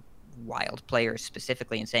on Wild players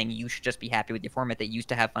specifically and saying you should just be happy with your format that you used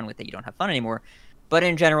to have fun with that you don't have fun anymore. But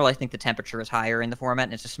in general, I think the temperature is higher in the format,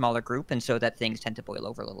 and it's a smaller group, and so that things tend to boil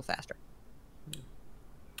over a little faster.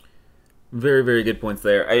 Very, very good points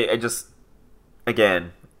there. I just,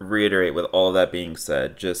 again, reiterate with all that being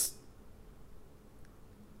said, just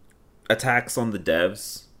attacks on the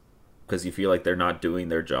devs because you feel like they're not doing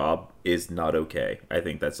their job is not okay. I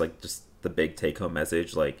think that's like just the big take-home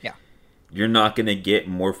message. Like, yeah, you're not going to get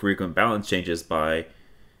more frequent balance changes by,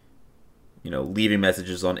 leaving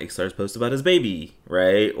messages on Ixar's post about his baby,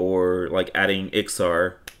 right? Or like adding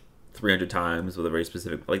Ixar 300 times with a very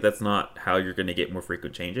specific, like, that's not how you're going to get more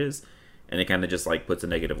frequent changes. And it kind of just like puts a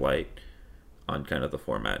negative light on kind of the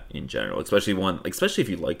format in general, especially if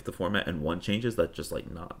you like the format and one changes, that's just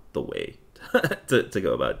like not the way to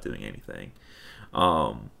go about doing anything.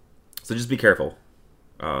 So just be careful.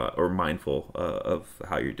 Or mindful of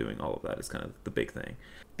how you're doing all of that is kind of the big thing.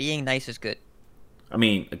 Being nice is good. I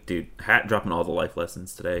mean, dude, Hat dropping all the life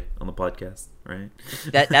lessons today on the podcast, right?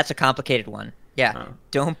 That's a complicated one. Yeah,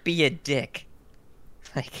 don't be a dick.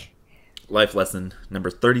 Like, Life lesson number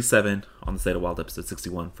 37 on the State of Wild episode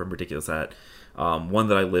 61 from Ridiculous Hat. One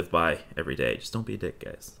that I live by every day. Just don't be a dick,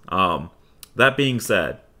 guys. That being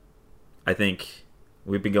said, I think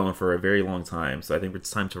we've been going for a very long time, so I think it's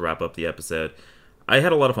time to wrap up the episode. I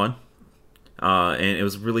had a lot of fun, and it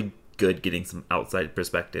was really good getting some outside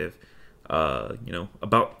perspective,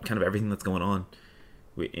 about kind of everything that's going on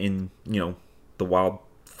in, the Wild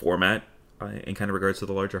format in kind of regards to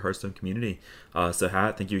the larger Hearthstone community. So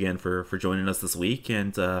Hat, thank you again for joining us this week.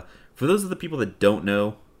 And for those of the people that don't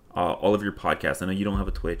know all of your podcasts, I know you don't have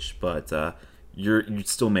a Twitch, but you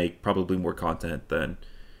still make probably more content than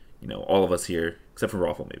all of us here, except for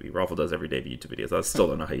Raffle maybe. Raffle does everyday YouTube videos. I still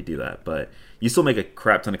don't know how you do that, but you still make a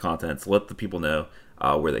crap ton of content. So let the people know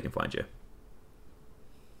where they can find you.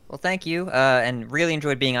 well, thank you, and really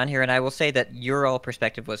enjoyed being on here. And I will say that your all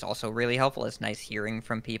perspective was also really helpful. It's nice hearing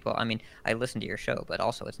from people. I mean, I listen to your show, but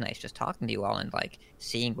also it's nice just talking to you all and like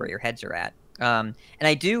seeing where your heads are at. And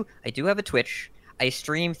I do have a Twitch. I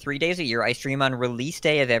stream 3 days a year. I stream on release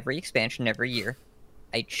day of every expansion every year.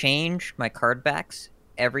 I change my card backs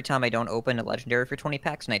every time I don't open a legendary for 20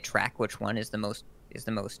 packs, and I track which one is the most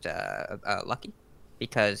lucky,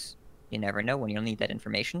 because you never know when you'll need that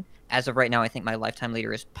information. As of right now, I think my lifetime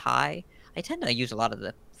leader is Pi. I tend to use a lot of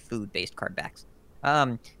the food-based card backs.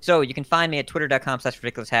 So you can find me at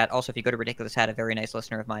twitter.com/RidiculousHat. Also, if you go to Ridiculous Hat, a very nice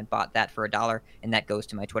listener of mine bought that for $1, and that goes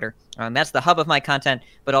to my Twitter. That's the hub of my content,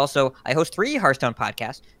 but also I host 3 Hearthstone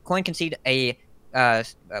podcasts. Coin Concede, a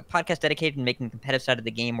podcast dedicated to making the competitive side of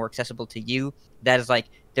the game more accessible to you. That is like,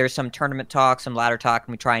 there's some tournament talk, some ladder talk,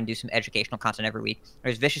 and we try and do some educational content every week.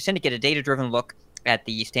 There's Vicious Syndicate, a data-driven look at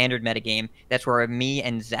the standard metagame. That's where me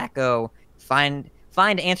and Zacho find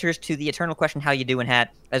answers to the eternal question, how you doing,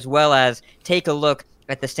 Hat, as well as take a look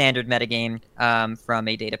at the standard metagame from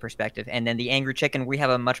a data perspective. And then the Angry Chicken, we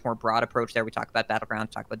have a much more broad approach there. We talk about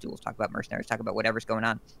Battlegrounds, talk about duels, talk about mercenaries, talk about whatever's going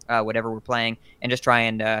on, whatever we're playing, and just try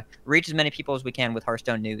and reach as many people as we can with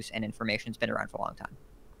Hearthstone news and information. It's been around for a long time.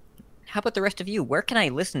 How about the rest of you? Where can I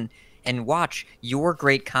listen and watch your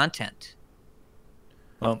great content?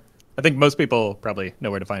 Well, I think most people probably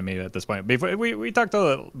know where to find me at this point. Before we talked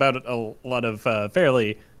about a lot of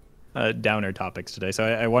fairly downer topics today, so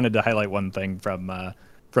I wanted to highlight one thing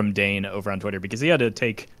from Dane over on Twitter, because he had a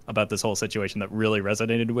take about this whole situation that really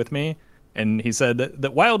resonated with me. And he said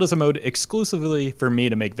that Wild is a mode exclusively for me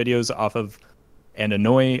to make videos off of and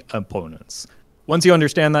annoy opponents. Once you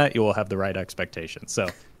understand that, you will have the right expectations. So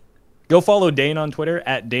go follow Dane on Twitter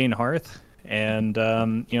at DaneHearth. And,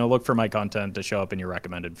 look for my content to show up in your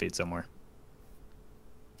recommended feed somewhere.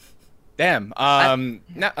 Damn.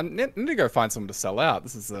 Now I need to go find someone to sell out.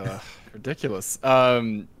 This is ridiculous. But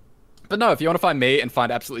no, if you want to find me and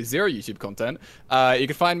find absolutely zero YouTube content, you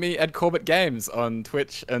can find me at Corbett Games on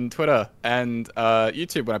Twitch and Twitter and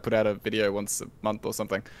YouTube when I put out a video once a month or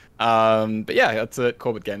something. But yeah, that's at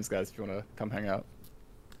Corbett Games, guys, if you want to come hang out.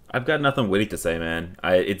 I've got nothing witty to say, man.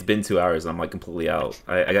 It's been 2 hours and I'm like completely out.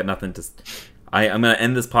 I got nothing to... I'm going to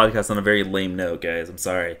end this podcast on a very lame note, guys. I'm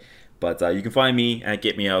sorry. But you can find me at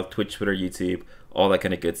Get Me Out, Twitch, Twitter, YouTube, all that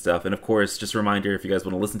kind of good stuff. And of course, just a reminder, if you guys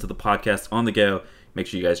want to listen to the podcast on the go, make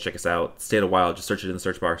sure you guys check us out. State of Wild, just search it in the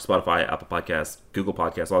search bar. Spotify, Apple Podcasts, Google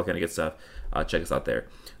Podcasts, all that kind of good stuff. Check us out there.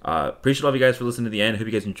 Appreciate all of you guys for listening to the end. I hope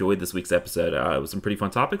you guys enjoyed this week's episode. It was some pretty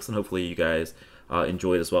fun topics, and hopefully you guys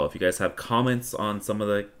enjoyed as well. If you guys have comments on some of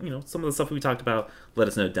the stuff we talked about, let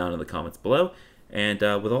us know down in the comments below. And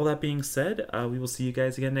with all that being said, we will see you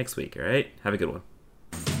guys again next week. All right, have a good one.